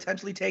quarterback,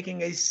 potentially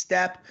taking a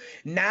step.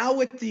 Now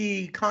with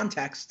the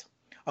context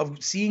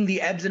of seeing the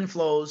ebbs and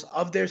flows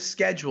of their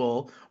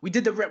schedule,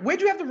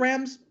 where'd you have the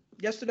Rams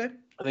yesterday?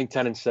 I think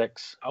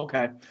 10-6.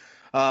 Okay.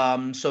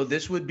 So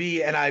this would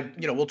be, and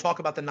we'll talk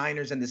about the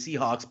Niners and the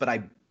Seahawks, but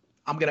I'm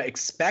going to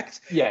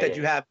expect that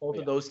you have both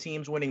of those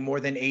teams winning more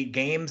than 8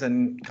 games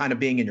and kind of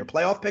being in your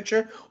playoff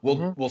picture.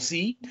 We'll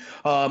see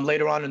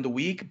later on in the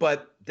week,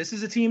 but this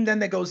is a team then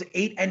that goes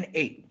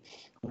 8-8.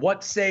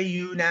 What say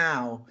you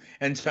now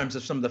in terms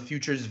of some of the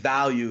futures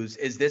values?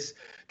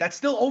 That's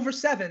still over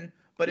 7,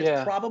 but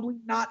it's probably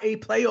not a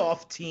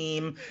playoff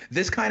team.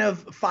 This kind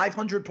of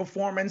 500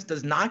 performance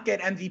does not get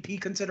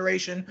MVP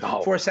consideration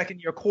for a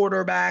second-year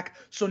quarterback.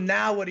 So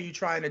now what are you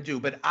trying to do?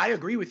 But I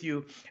agree with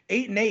you.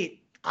 8-8,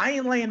 I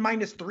ain't laying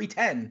minus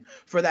 310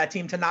 for that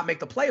team to not make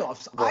the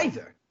playoffs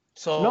either.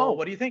 So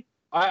what do you think?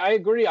 I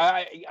agree.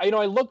 I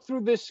looked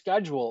through this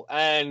schedule,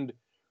 and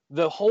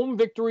the home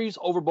victories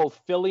over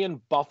both Philly and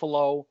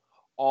Buffalo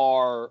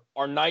are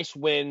nice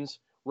wins,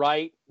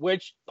 right?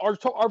 Which are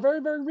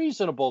very, very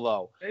reasonable,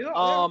 though.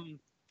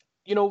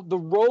 The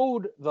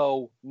road,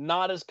 though,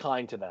 not as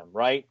kind to them,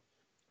 right?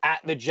 At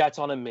the Jets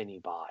on a mini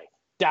bye,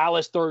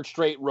 Dallas 3rd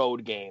straight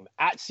road game,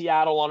 at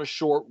Seattle on a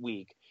short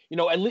week.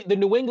 The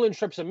New England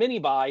trip's a mini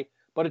bye,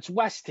 but it's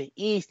west to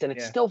east, and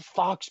it's still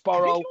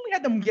Foxborough. I think you only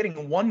had them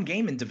getting 1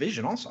 game in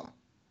division also.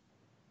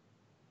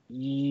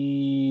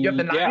 You have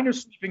the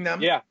Niners sweeping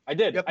them. Yeah, I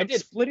did. You have them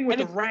splitting with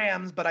the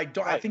Rams, but I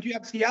think you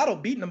have Seattle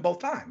beating them both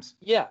times.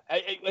 Yeah,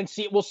 and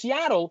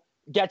Seattle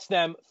gets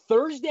them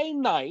Thursday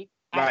night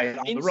on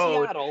the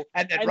road, Seattle,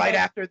 and then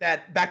after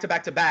that,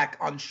 back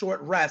on short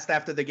rest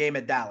after the game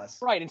at Dallas.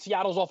 Right, and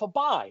Seattle's off a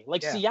bye.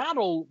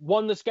 Seattle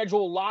won the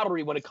schedule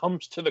lottery when it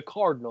comes to the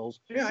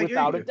Cardinals,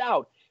 without a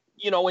doubt.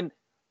 And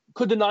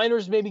could the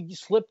Niners maybe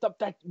slipped up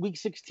that Week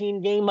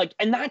 16 game?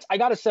 And that's, I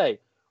gotta say,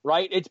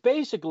 right? It's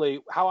basically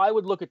how I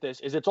would look at this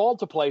is it's all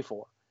to play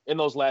for in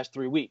those last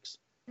 3 weeks.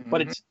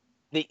 But it's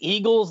the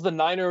Eagles, the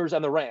Niners,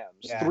 and the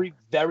Rams. 3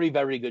 very,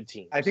 very good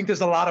teams. I think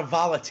there's a lot of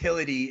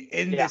volatility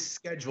in this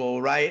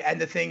schedule, right? And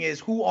the thing is,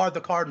 who are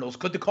the Cardinals?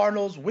 Could the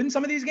Cardinals win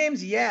some of these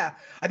games? Yeah.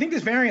 I think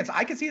there's variance.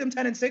 I can see them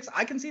 10-6.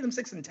 I can see them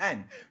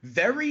 6-10.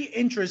 Very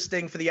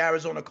interesting for the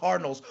Arizona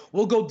Cardinals.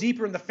 We'll go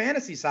deeper in the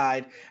fantasy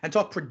side and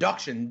talk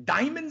production.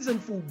 Diamonds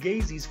and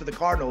Fugazis for the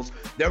Cardinals.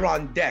 They're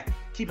on deck.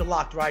 Keep it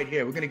locked right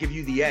here. We're going to give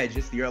you the edge.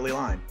 It's the early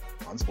line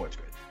on Sports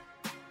Grid.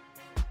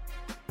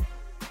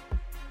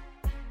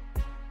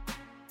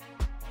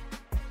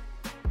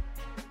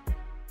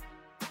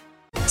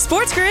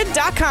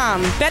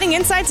 SportsGrid.com. Betting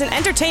insights and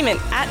entertainment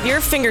at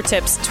your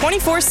fingertips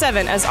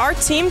 24/7 as our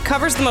team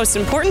covers the most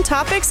important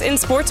topics in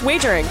sports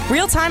wagering.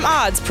 Real-time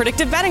odds,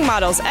 predictive betting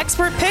models,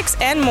 expert picks,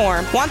 and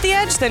more. Want the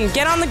edge? Then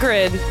get on the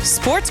grid.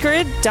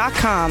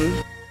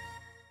 SportsGrid.com.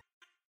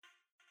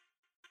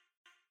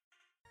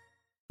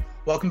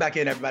 Welcome back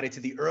in, everybody, to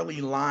the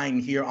early line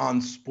here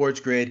on Sports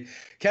Grid.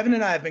 Kevin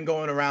and I have been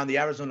going around the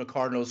Arizona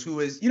Cardinals, who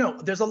is,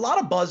 there's a lot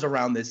of buzz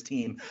around this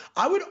team.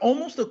 I would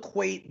almost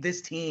equate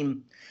this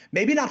team,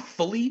 maybe not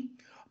fully,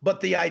 but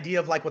the idea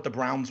of like what the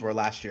Browns were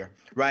last year,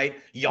 right?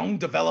 Young,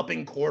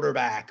 developing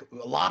quarterback,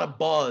 a lot of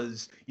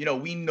buzz.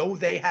 We know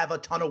they have a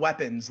ton of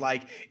weapons.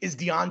 Like, is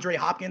DeAndre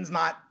Hopkins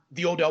not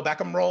the Odell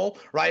Beckham role,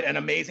 right? An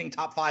amazing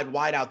top 5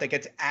 wideout that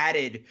gets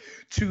added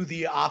to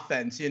the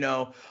offense,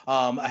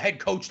 a head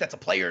coach that's a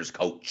player's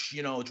coach,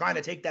 trying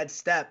to take that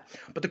step.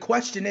 But the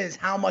question is,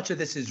 how much of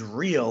this is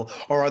real,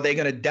 or are they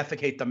going to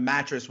defecate the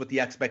mattress with the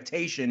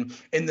expectation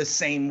in the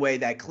same way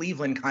that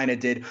Cleveland kind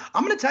of did?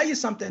 I'm going to tell you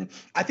something.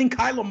 I think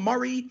Kyler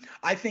Murray,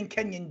 I think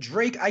Kenyon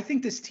Drake, I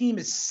think this team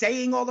is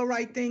saying all the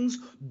right things,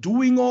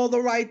 doing all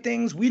the right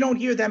things. We don't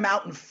hear them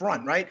out in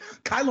front, right?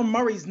 Kyler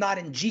Murray's not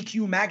in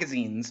GQ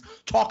magazines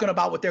talking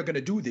about what they're going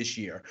to do this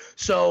year.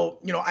 So,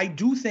 I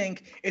do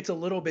think it's a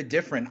little bit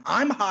different.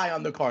 I'm high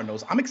on the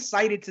Cardinals. I'm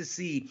excited to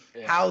see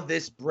how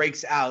this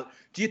breaks out.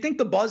 Do you think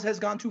the buzz has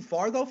gone too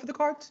far, though, for the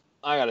Cards?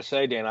 I got to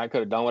say, Dan, I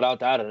could have done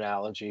without that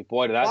analogy.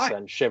 Boy, did that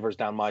send shivers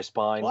down my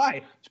spine.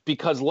 Why?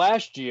 Because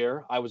last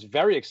year, I was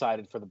very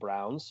excited for the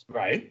Browns.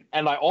 Right.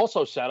 And I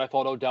also said I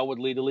thought Odell would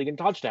lead the league in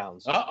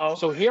touchdowns. Uh-oh.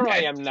 So here I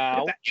am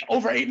now.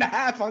 Over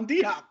 8.5 on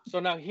D-Hop. So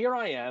now here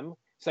I am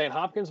saying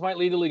Hopkins might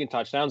lead the league in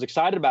touchdowns,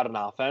 excited about an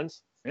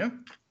offense. Yeah.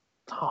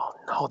 Oh,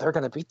 no, they're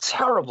going to be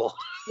terrible.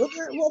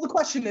 Well, the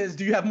question is,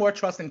 do you have more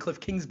trust in Cliff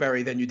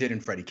Kingsbury than you did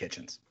in Freddie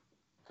Kitchens?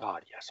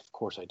 God, yes, of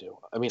course I do.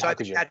 I mean, so how I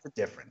could think you? That's the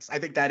difference. I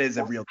think that is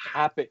a real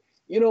happen.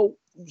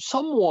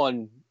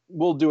 Someone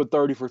will do a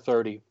 30 for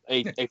 30,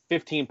 a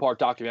 15-part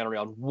documentary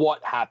on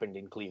what happened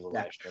in Cleveland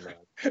last year,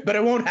 man. But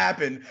it won't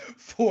happen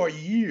for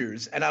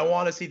years, and I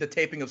want to see the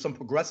taping of some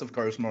Progressive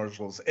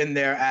commercials in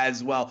there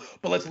as well.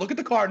 But let's look at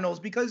the Cardinals,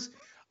 because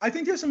I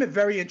think there's some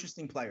very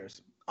interesting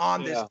players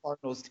on this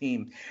Cardinals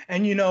team.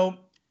 And,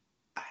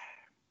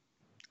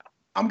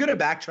 I'm going to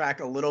backtrack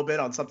a little bit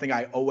on something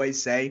I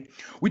always say.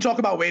 We talk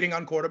about waiting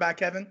on quarterback,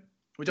 Kevin.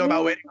 We talk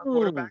about waiting on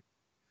quarterback.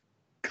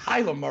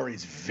 Kyler Murray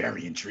is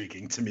very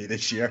intriguing to me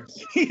this year.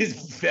 He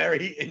is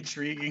very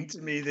intriguing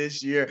to me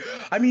this year.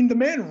 I mean, the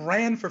man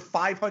ran for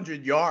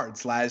 500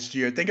 yards last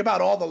year. Think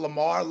about all the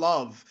Lamar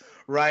love,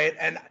 right?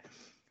 And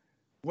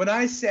when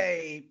I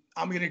say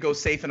I'm going to go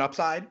safe and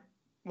upside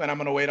when I'm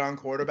going to wait on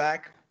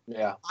quarterback,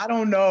 I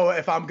don't know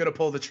if I'm going to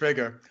pull the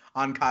trigger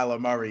on Kyler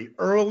Murray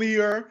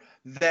earlier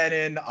than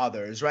in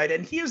others, right?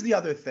 And here's the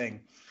other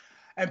thing.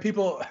 And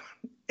people,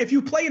 if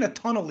you play in a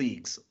ton of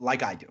leagues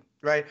like I do,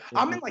 right? Mm-hmm.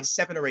 I'm in like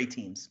 7 or 8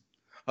 teams,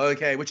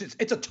 okay,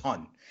 it's a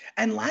ton.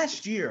 And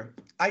last year,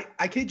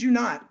 I kid you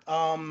not,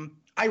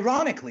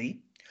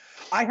 ironically,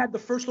 I had the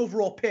first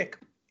overall pick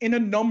in a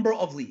number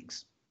of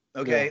leagues,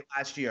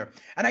 last year.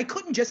 And I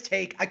couldn't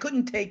take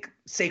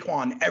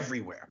Saquon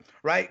everywhere,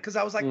 right? Because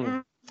I was like,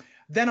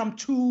 then I'm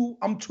too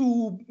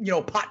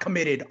pot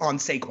committed on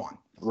Saquon,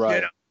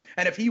 right?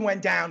 And if he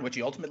went down, which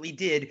he ultimately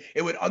did,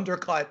 it would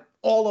undercut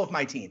all of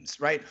my teams,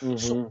 right? Mm-hmm.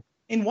 So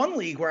in one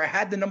league where I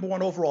had the number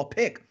 1 overall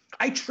pick,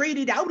 I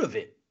traded out of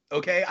it,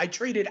 okay? I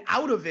traded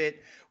out of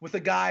it with a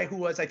guy who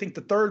was, I think,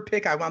 the 3rd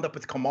pick. I wound up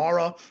with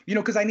Kamara,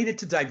 because I needed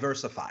to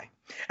diversify.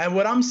 And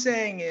what I'm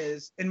saying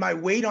is, in my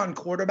wait on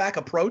quarterback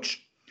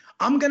approach,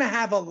 I'm going to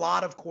have a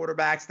lot of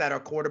quarterbacks that are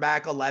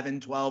quarterback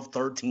 11, 12,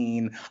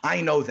 13. I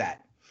know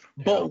that.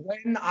 But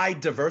when I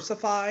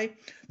diversify,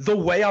 the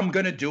way I'm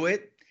going to do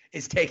it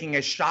is taking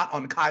a shot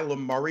on Kyler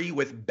Murray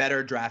with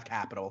better draft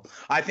capital.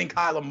 I think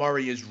Kyler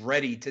Murray is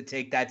ready to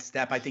take that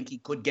step. I think he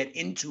could get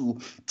into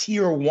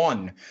tier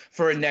 1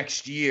 for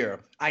next year.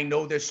 I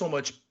know there's so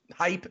much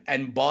hype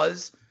and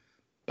buzz,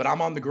 but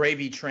I'm on the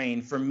gravy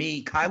train. For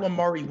me, Kyler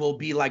Murray will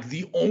be like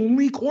the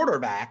only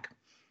quarterback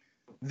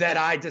that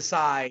I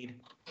decide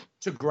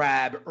to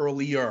grab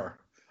earlier.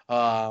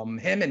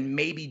 Him and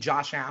maybe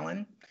Josh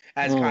Allen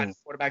as kind of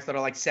quarterbacks that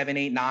are like 7,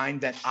 8, 9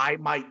 that I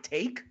might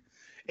take,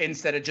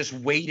 instead of just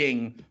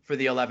waiting for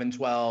the 11,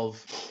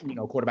 12,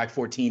 quarterback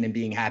 14 and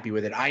being happy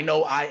with it. I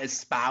know I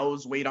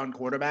espouse wait on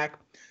quarterback.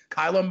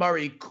 Kyler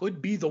Murray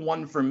could be the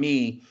one for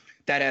me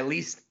that at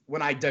least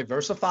when I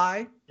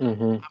diversify, I'm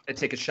going to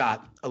take a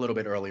shot a little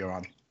bit earlier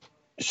on.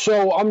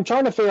 So I'm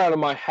trying to figure out in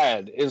my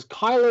head, is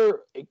Kyler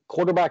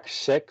quarterback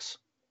 6?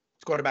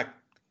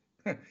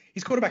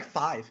 He's quarterback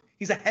 5.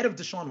 He's ahead of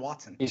Deshaun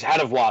Watson. He's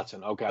ahead of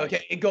Watson. Okay.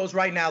 Okay. It goes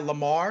right now.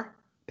 Lamar,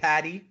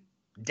 Patty,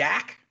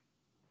 Dak,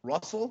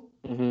 Russell,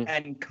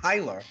 and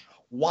Kyler.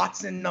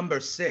 Watson, number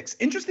 6.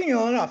 Interestingly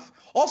enough,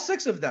 all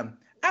 6 of them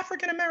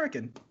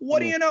African-American. What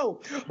do you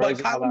know? But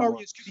Kyler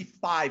Murray is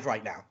QB5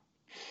 right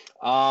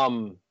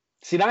now.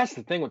 See, that's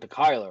the thing with the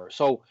Kyler.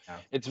 So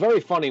it's very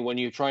funny when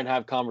you try and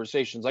have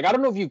conversations. Like, I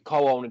don't know if you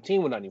co-own a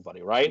team with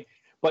anybody, right?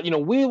 But,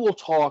 we will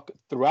talk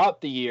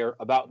throughout the year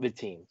about the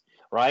team,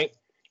 right?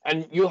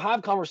 And you'll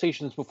have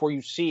conversations before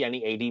you see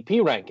any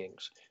ADP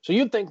rankings. So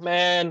you think,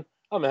 man,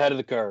 I'm ahead of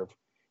the curve.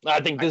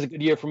 I think this is a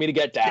good year for me to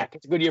get Dak.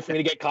 It's a good year for me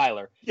to get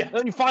Kyler. Yeah. And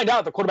then you find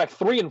out the quarterback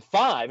 3 and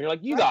 5, and you're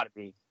like, you got to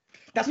be.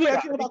 That's what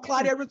I feel about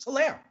Clyde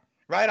Edwards-Helaire,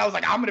 right? I was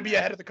like, I'm going to be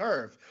ahead of the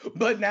curve.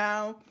 But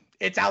now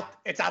it's out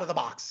of the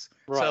box.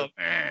 Right. So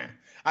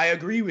I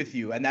agree with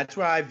you. And that's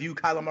where I view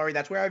Kyler Murray.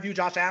 That's where I view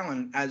Josh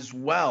Allen as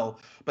well.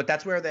 But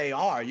that's where they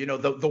are.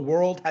 The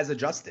world has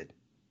adjusted.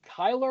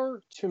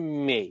 Kyler, to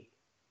me,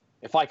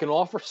 if I can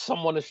offer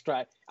someone a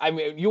strike, I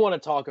mean, you want to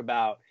talk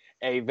about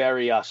a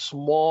very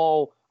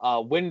small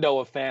window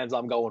of fans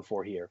I'm going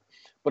for here.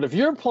 But if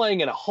you're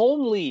playing in a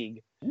home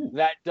league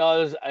that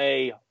does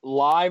a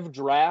live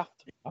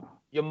draft,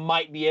 you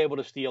might be able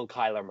to steal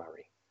Kyler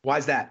Murray. Why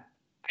is that?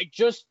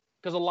 Because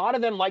a lot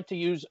of them like to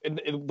use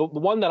the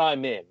one that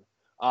I'm in.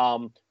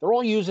 They're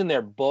all using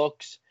their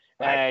books,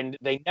 and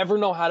they never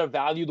know how to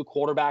value the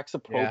quarterbacks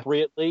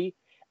appropriately,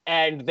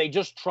 and they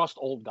just trust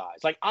old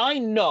guys. Like, I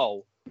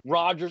know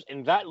Rodgers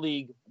in that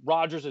league,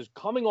 Rodgers is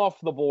coming off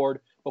the board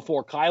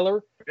before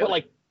Kyler, but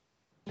like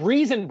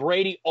Breeze and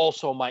Brady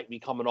also might be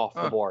coming off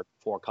the board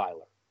before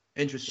Kyler.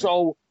 Interesting.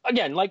 So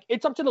again, like,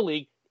 it's up to the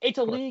league. It's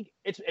a league.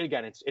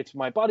 It's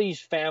my buddy's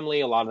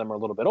family. A lot of them are a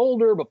little bit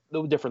older, but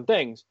different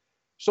things.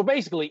 So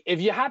basically,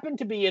 if you happen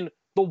to be in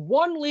the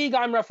one league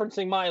I'm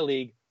referencing, my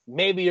league,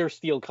 maybe you're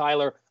steal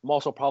Kyler. I'm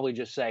also probably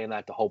just saying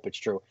that to hope it's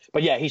true.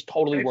 But yeah, he's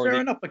totally worthy.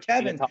 Fair enough. But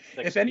Kevin,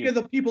 if any of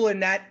the people in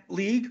that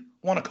league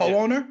want a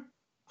co-owner,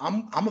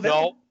 I'm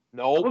available.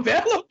 No. I'm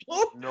available.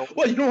 No.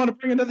 Well, you don't want to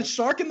bring another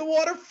shark in the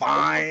water?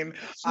 Fine.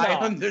 I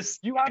understand.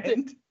 You have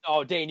to.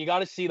 Oh, Dane, you got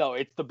to see, though.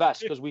 It's the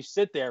best because we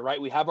sit there, right?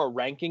 We have our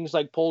rankings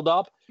like pulled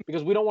up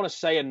because we don't want to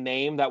say a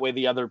name. That way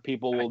the other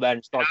people will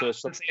then start to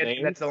assert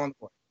names. That's on the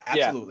board.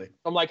 Absolutely. Yeah.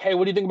 I'm like, hey,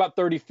 what do you think about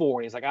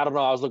 34? And he's like, I don't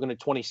know. I was looking at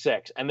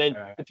 26. And then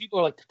the people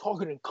are like, they're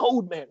talking in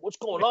code, man. What's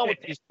going on with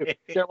these two?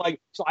 They're like,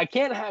 so I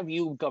can't have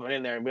you coming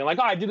in there and being like,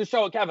 I do the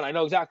show with Kevin. I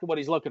know exactly what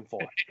he's looking for.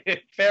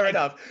 Fair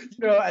enough.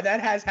 And that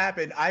has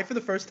happened. For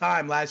the first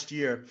time last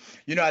year,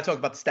 I talk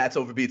about the Stats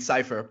Overbeat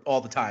Cypher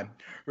all the time,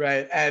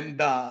 right?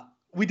 And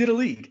we did a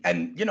league.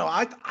 And,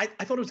 I thought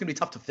it was going to be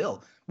tough to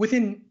fill.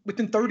 Within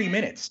 30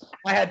 minutes,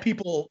 I had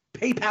people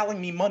PayPaling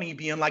me money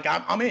being like,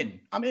 I'm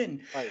in.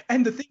 Right.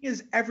 And the thing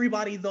is,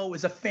 everybody, though,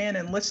 is a fan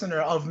and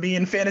listener of me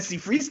in Fantasy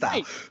Freestyle.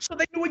 Right. So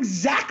they knew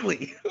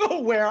exactly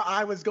where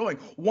I was going.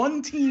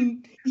 One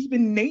team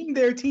even named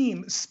their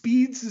team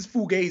Speeds'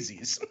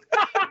 Fugazis.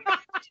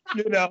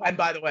 And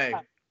by the way,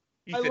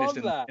 he finished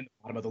in the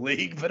bottom of the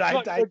league. But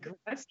I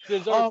digress.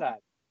 Deserves that.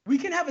 We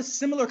can have a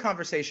similar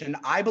conversation,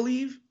 I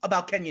believe,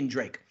 about Kenyon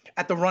Drake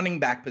at the running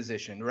back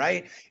position,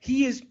 right?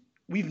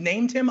 We've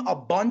named him a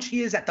bunch.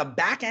 He is at the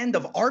back end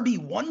of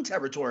RB1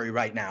 territory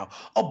right now,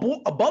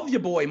 above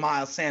your boy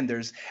Miles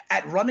Sanders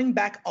at running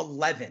back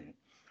 11.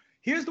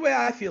 Here's the way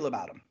I feel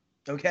about him,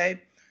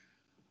 okay?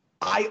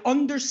 I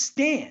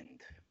understand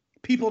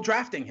people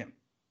drafting him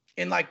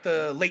in like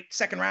the late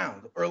second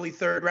round, early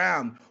third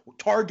round,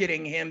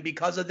 targeting him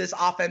because of this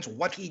offense,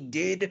 what he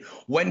did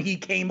when he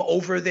came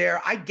over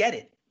there. I get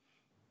it.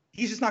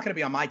 He's just not going to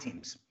be on my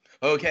teams.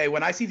 Okay,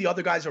 when I see the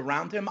other guys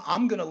around him,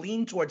 I'm going to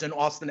lean towards an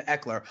Austin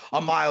Eckler,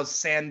 a Miles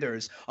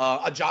Sanders,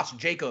 a Josh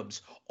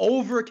Jacobs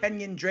over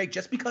Kenyon Drake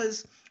just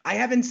because I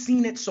haven't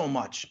seen it so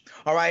much.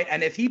 All right,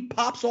 and if he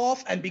pops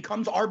off and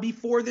becomes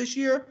RB4 this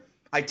year,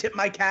 I tip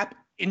my cap.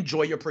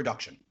 Enjoy your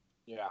production.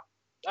 Yeah.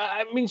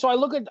 I mean, so I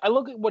look at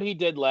what he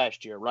did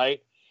last year,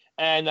 right?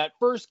 And that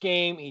first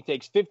game, he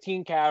takes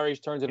 15 carries,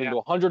 turns it into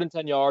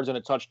 110 yards and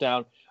a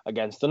touchdown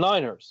against the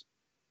Niners.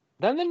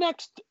 Then the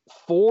next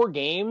 4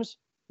 games,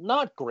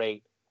 not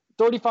great.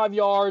 35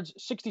 yards,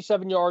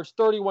 67 yards,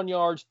 31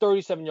 yards,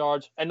 37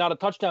 yards, and not a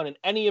touchdown in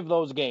any of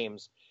those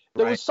games.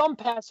 There was some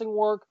passing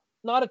work,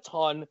 not a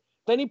ton.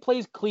 Then he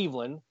plays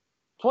Cleveland,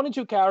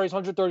 22 carries,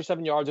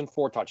 137 yards, and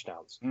 4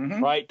 touchdowns.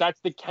 Mm-hmm. Right? That's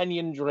the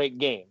Kenyon Drake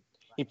game.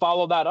 He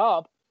followed that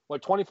up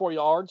with 24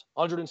 yards,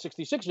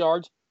 166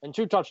 yards, and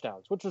 2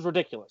 touchdowns, which was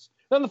ridiculous.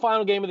 Then the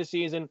final game of the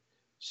season,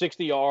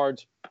 60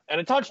 yards and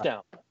a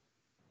touchdown.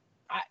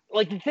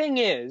 The thing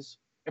is,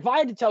 if I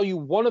had to tell you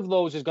one of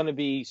those is going to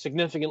be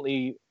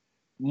significantly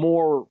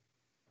more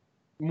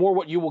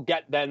what you will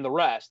get than the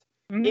rest,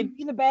 it'd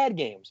be the bad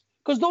games.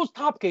 Because those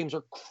top games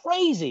are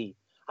crazy.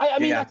 I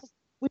mean,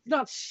 we've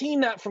not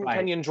seen that from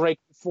Kenyon Drake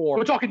before.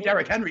 We're talking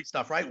Derrick Henry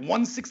stuff, right?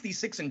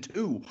 166 and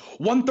 2,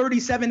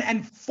 137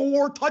 and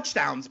 4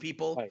 touchdowns,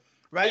 people.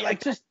 Right?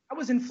 Like, that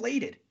was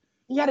inflated.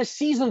 He had a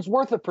season's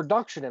worth of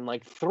production in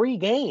 3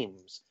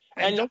 games.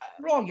 And don't get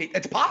me wrong,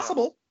 it's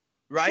possible,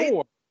 right?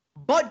 Sure.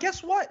 But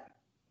guess what?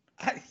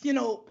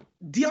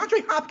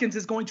 DeAndre Hopkins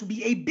is going to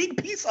be a big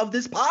piece of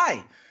this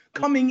pie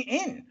coming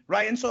in,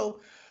 right? And so,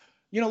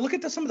 look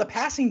at some of the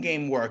passing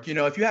game work.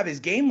 If you have his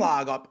game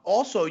log up,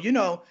 also,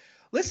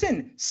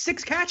 listen,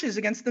 6 catches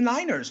against the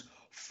Niners,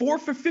 4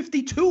 for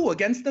 52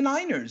 against the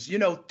Niners,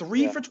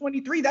 3 for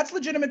 23. That's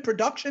legitimate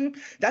production.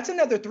 That's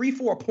another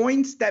 3-4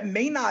 points that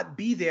may not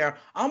be there.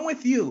 I'm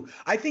with you.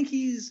 I think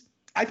he's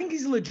I think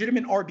he's a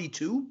legitimate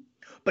RB2,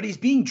 but he's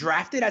being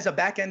drafted as a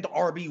back-end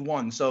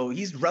RB1. So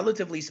he's,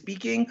 relatively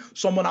speaking,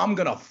 someone I'm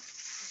going to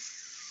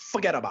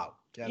forget about.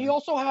 He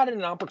also had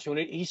an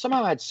opportunity. He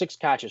somehow had 6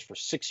 catches for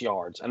 6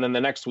 yards, and then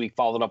the next week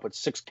followed up with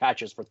 6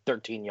 catches for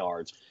 13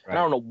 yards. Right. And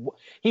I don't know.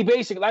 He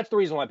basically, that's the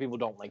reason why people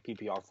don't like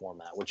PPR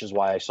format, which is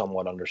why I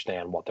somewhat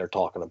understand what they're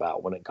talking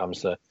about when it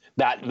comes to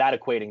that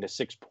equating to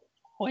 6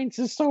 points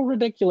is so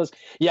ridiculous.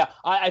 Yeah,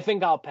 I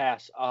think I'll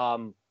pass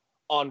on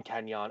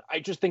Kenyon.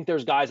 I just think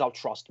there's guys I'll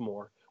trust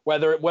more,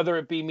 whether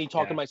it be me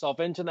talking myself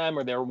into them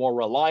or they're more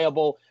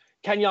reliable.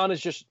 Kenyon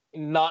is just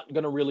not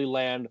going to really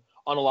land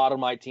on a lot of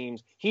my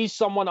teams. He's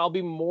someone I'll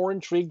be more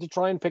intrigued to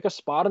try and pick a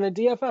spot in a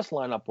DFS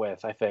lineup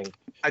with, I think.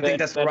 I think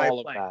that's the right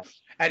play.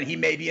 And he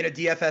may be in a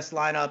DFS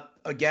lineup.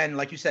 Again,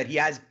 like you said, he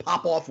has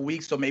pop-off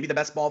weeks, so maybe the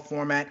best ball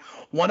format.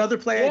 One other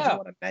player I do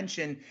want to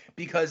mention,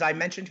 because I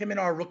mentioned him in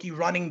our rookie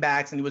running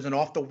backs, and he was an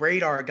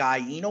off-the-radar guy.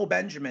 Eno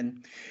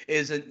Benjamin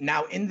is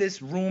now in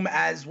this room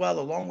as well,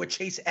 along with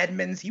Chase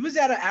Edmonds. He was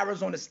out of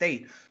Arizona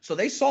State, so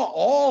they saw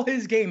all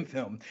his game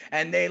film,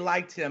 and they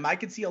liked him. I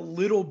could see a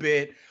little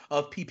bit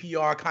of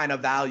PPR kind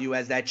of value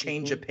as that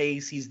change of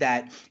pace. He's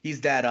that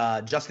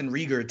Justin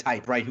Rieger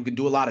type, right, who can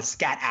do a lot of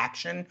scat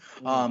action.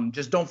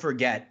 Just don't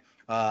forget,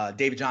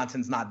 David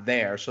Johnson's not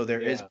there, so there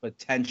is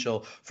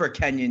potential for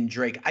Kenyon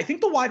Drake. I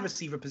think the wide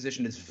receiver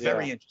position is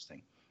very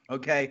interesting.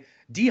 Okay,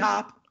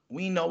 D-Hop,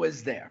 we know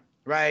is there,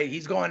 right?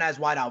 He's going as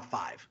wide out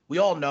 5. We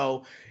all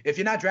know if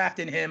you're not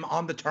drafting him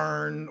on the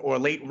turn or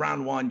late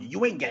round 1,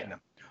 you ain't getting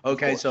him.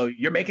 Okay, so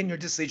you're making your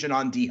decision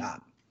on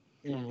D-Hop.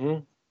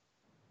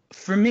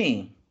 For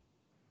me,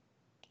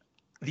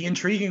 the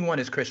intriguing one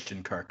is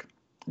Christian Kirk.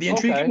 The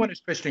intriguing one is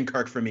Christian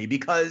Kirk for me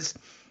because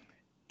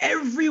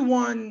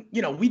everyone,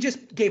 we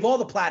just gave all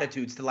the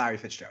platitudes to Larry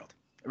Fitzgerald,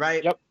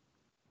 right? Yep.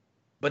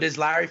 But is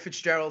Larry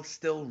Fitzgerald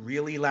still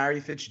really Larry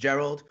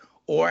Fitzgerald,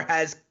 or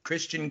has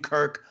Christian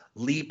Kirk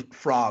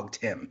leapfrogged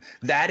him?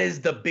 That is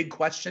the big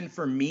question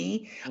for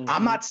me.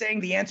 I'm not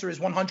saying the answer is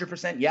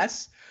 100%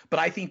 yes, but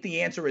I think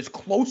the answer is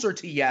closer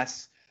to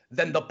yes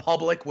than the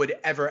public would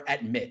ever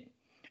admit.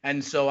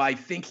 And so I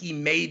think he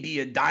may be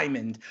a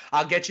diamond.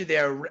 I'll get you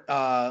their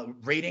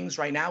ratings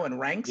right now and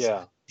ranks.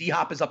 Yeah.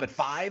 D-Hop is up at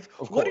 5.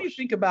 What do you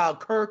think about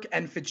Kirk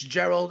and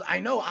Fitzgerald? I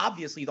know,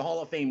 obviously, the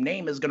Hall of Fame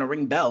name is going to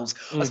ring bells,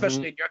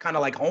 especially in your kind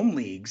of like home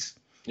leagues.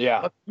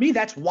 Yeah. But for me,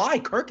 that's why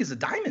Kirk is a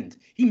diamond.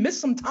 He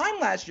missed some time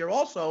last year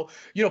also.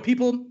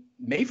 People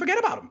may forget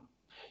about him.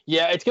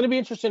 Yeah, it's going to be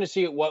interesting to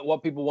see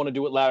what people want to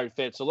do with Larry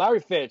Fitz. So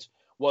Larry Fitz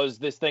was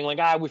this thing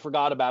like, we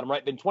forgot about him,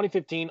 right? Then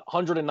 2015,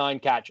 109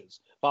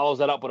 catches. Follows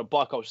that up with a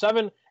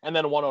 $107 and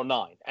then a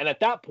 109. And at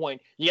that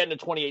point, you get into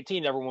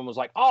 2018, everyone was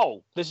like,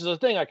 oh, this is a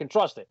thing, I can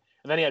trust it.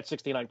 And then he had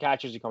 69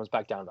 catches. He comes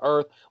back down to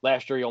earth.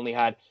 Last year, he only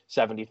had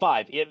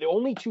 75. The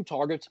only 2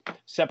 targets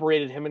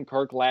separated him and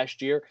Kirk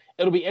last year.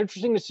 It'll be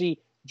interesting to see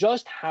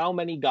just how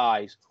many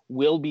guys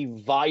will be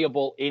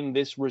viable in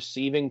this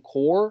receiving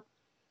core.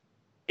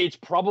 It's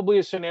probably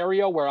a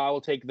scenario where I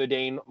will take the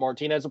Dane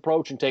Martinez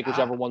approach and take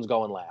whichever one's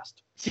going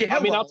last. Yeah,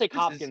 I'll take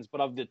Hopkins, but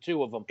of the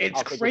 2 of them,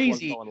 it's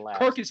crazy.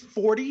 Kirk is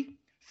 40.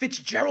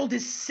 Fitzgerald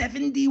is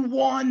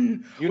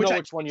 71. You know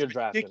which one you're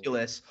drafting.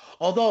 Ridiculous.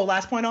 Although,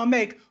 last point I'll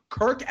make,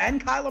 Kirk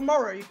and Kyler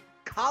Murray,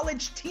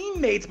 college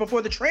teammates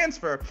before the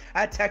transfer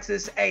at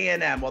Texas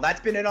A&M. Well,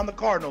 that's been it on the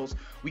Cardinals.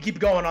 We keep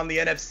going on the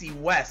NFC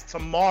West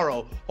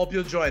tomorrow. Hope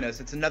you'll join us.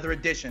 It's another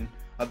edition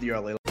of the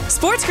Early.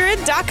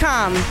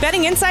 SportsGrid.com.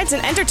 Betting insights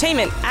and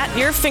entertainment at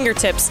your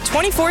fingertips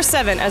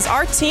 24/7 as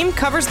our team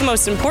covers the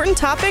most important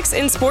topics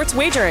in sports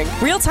wagering.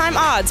 Real-time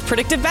odds,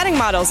 predictive betting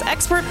models,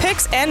 expert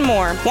picks, and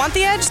more. Want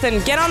the edge?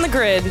 Then get on the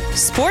grid.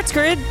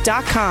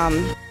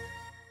 SportsGrid.com.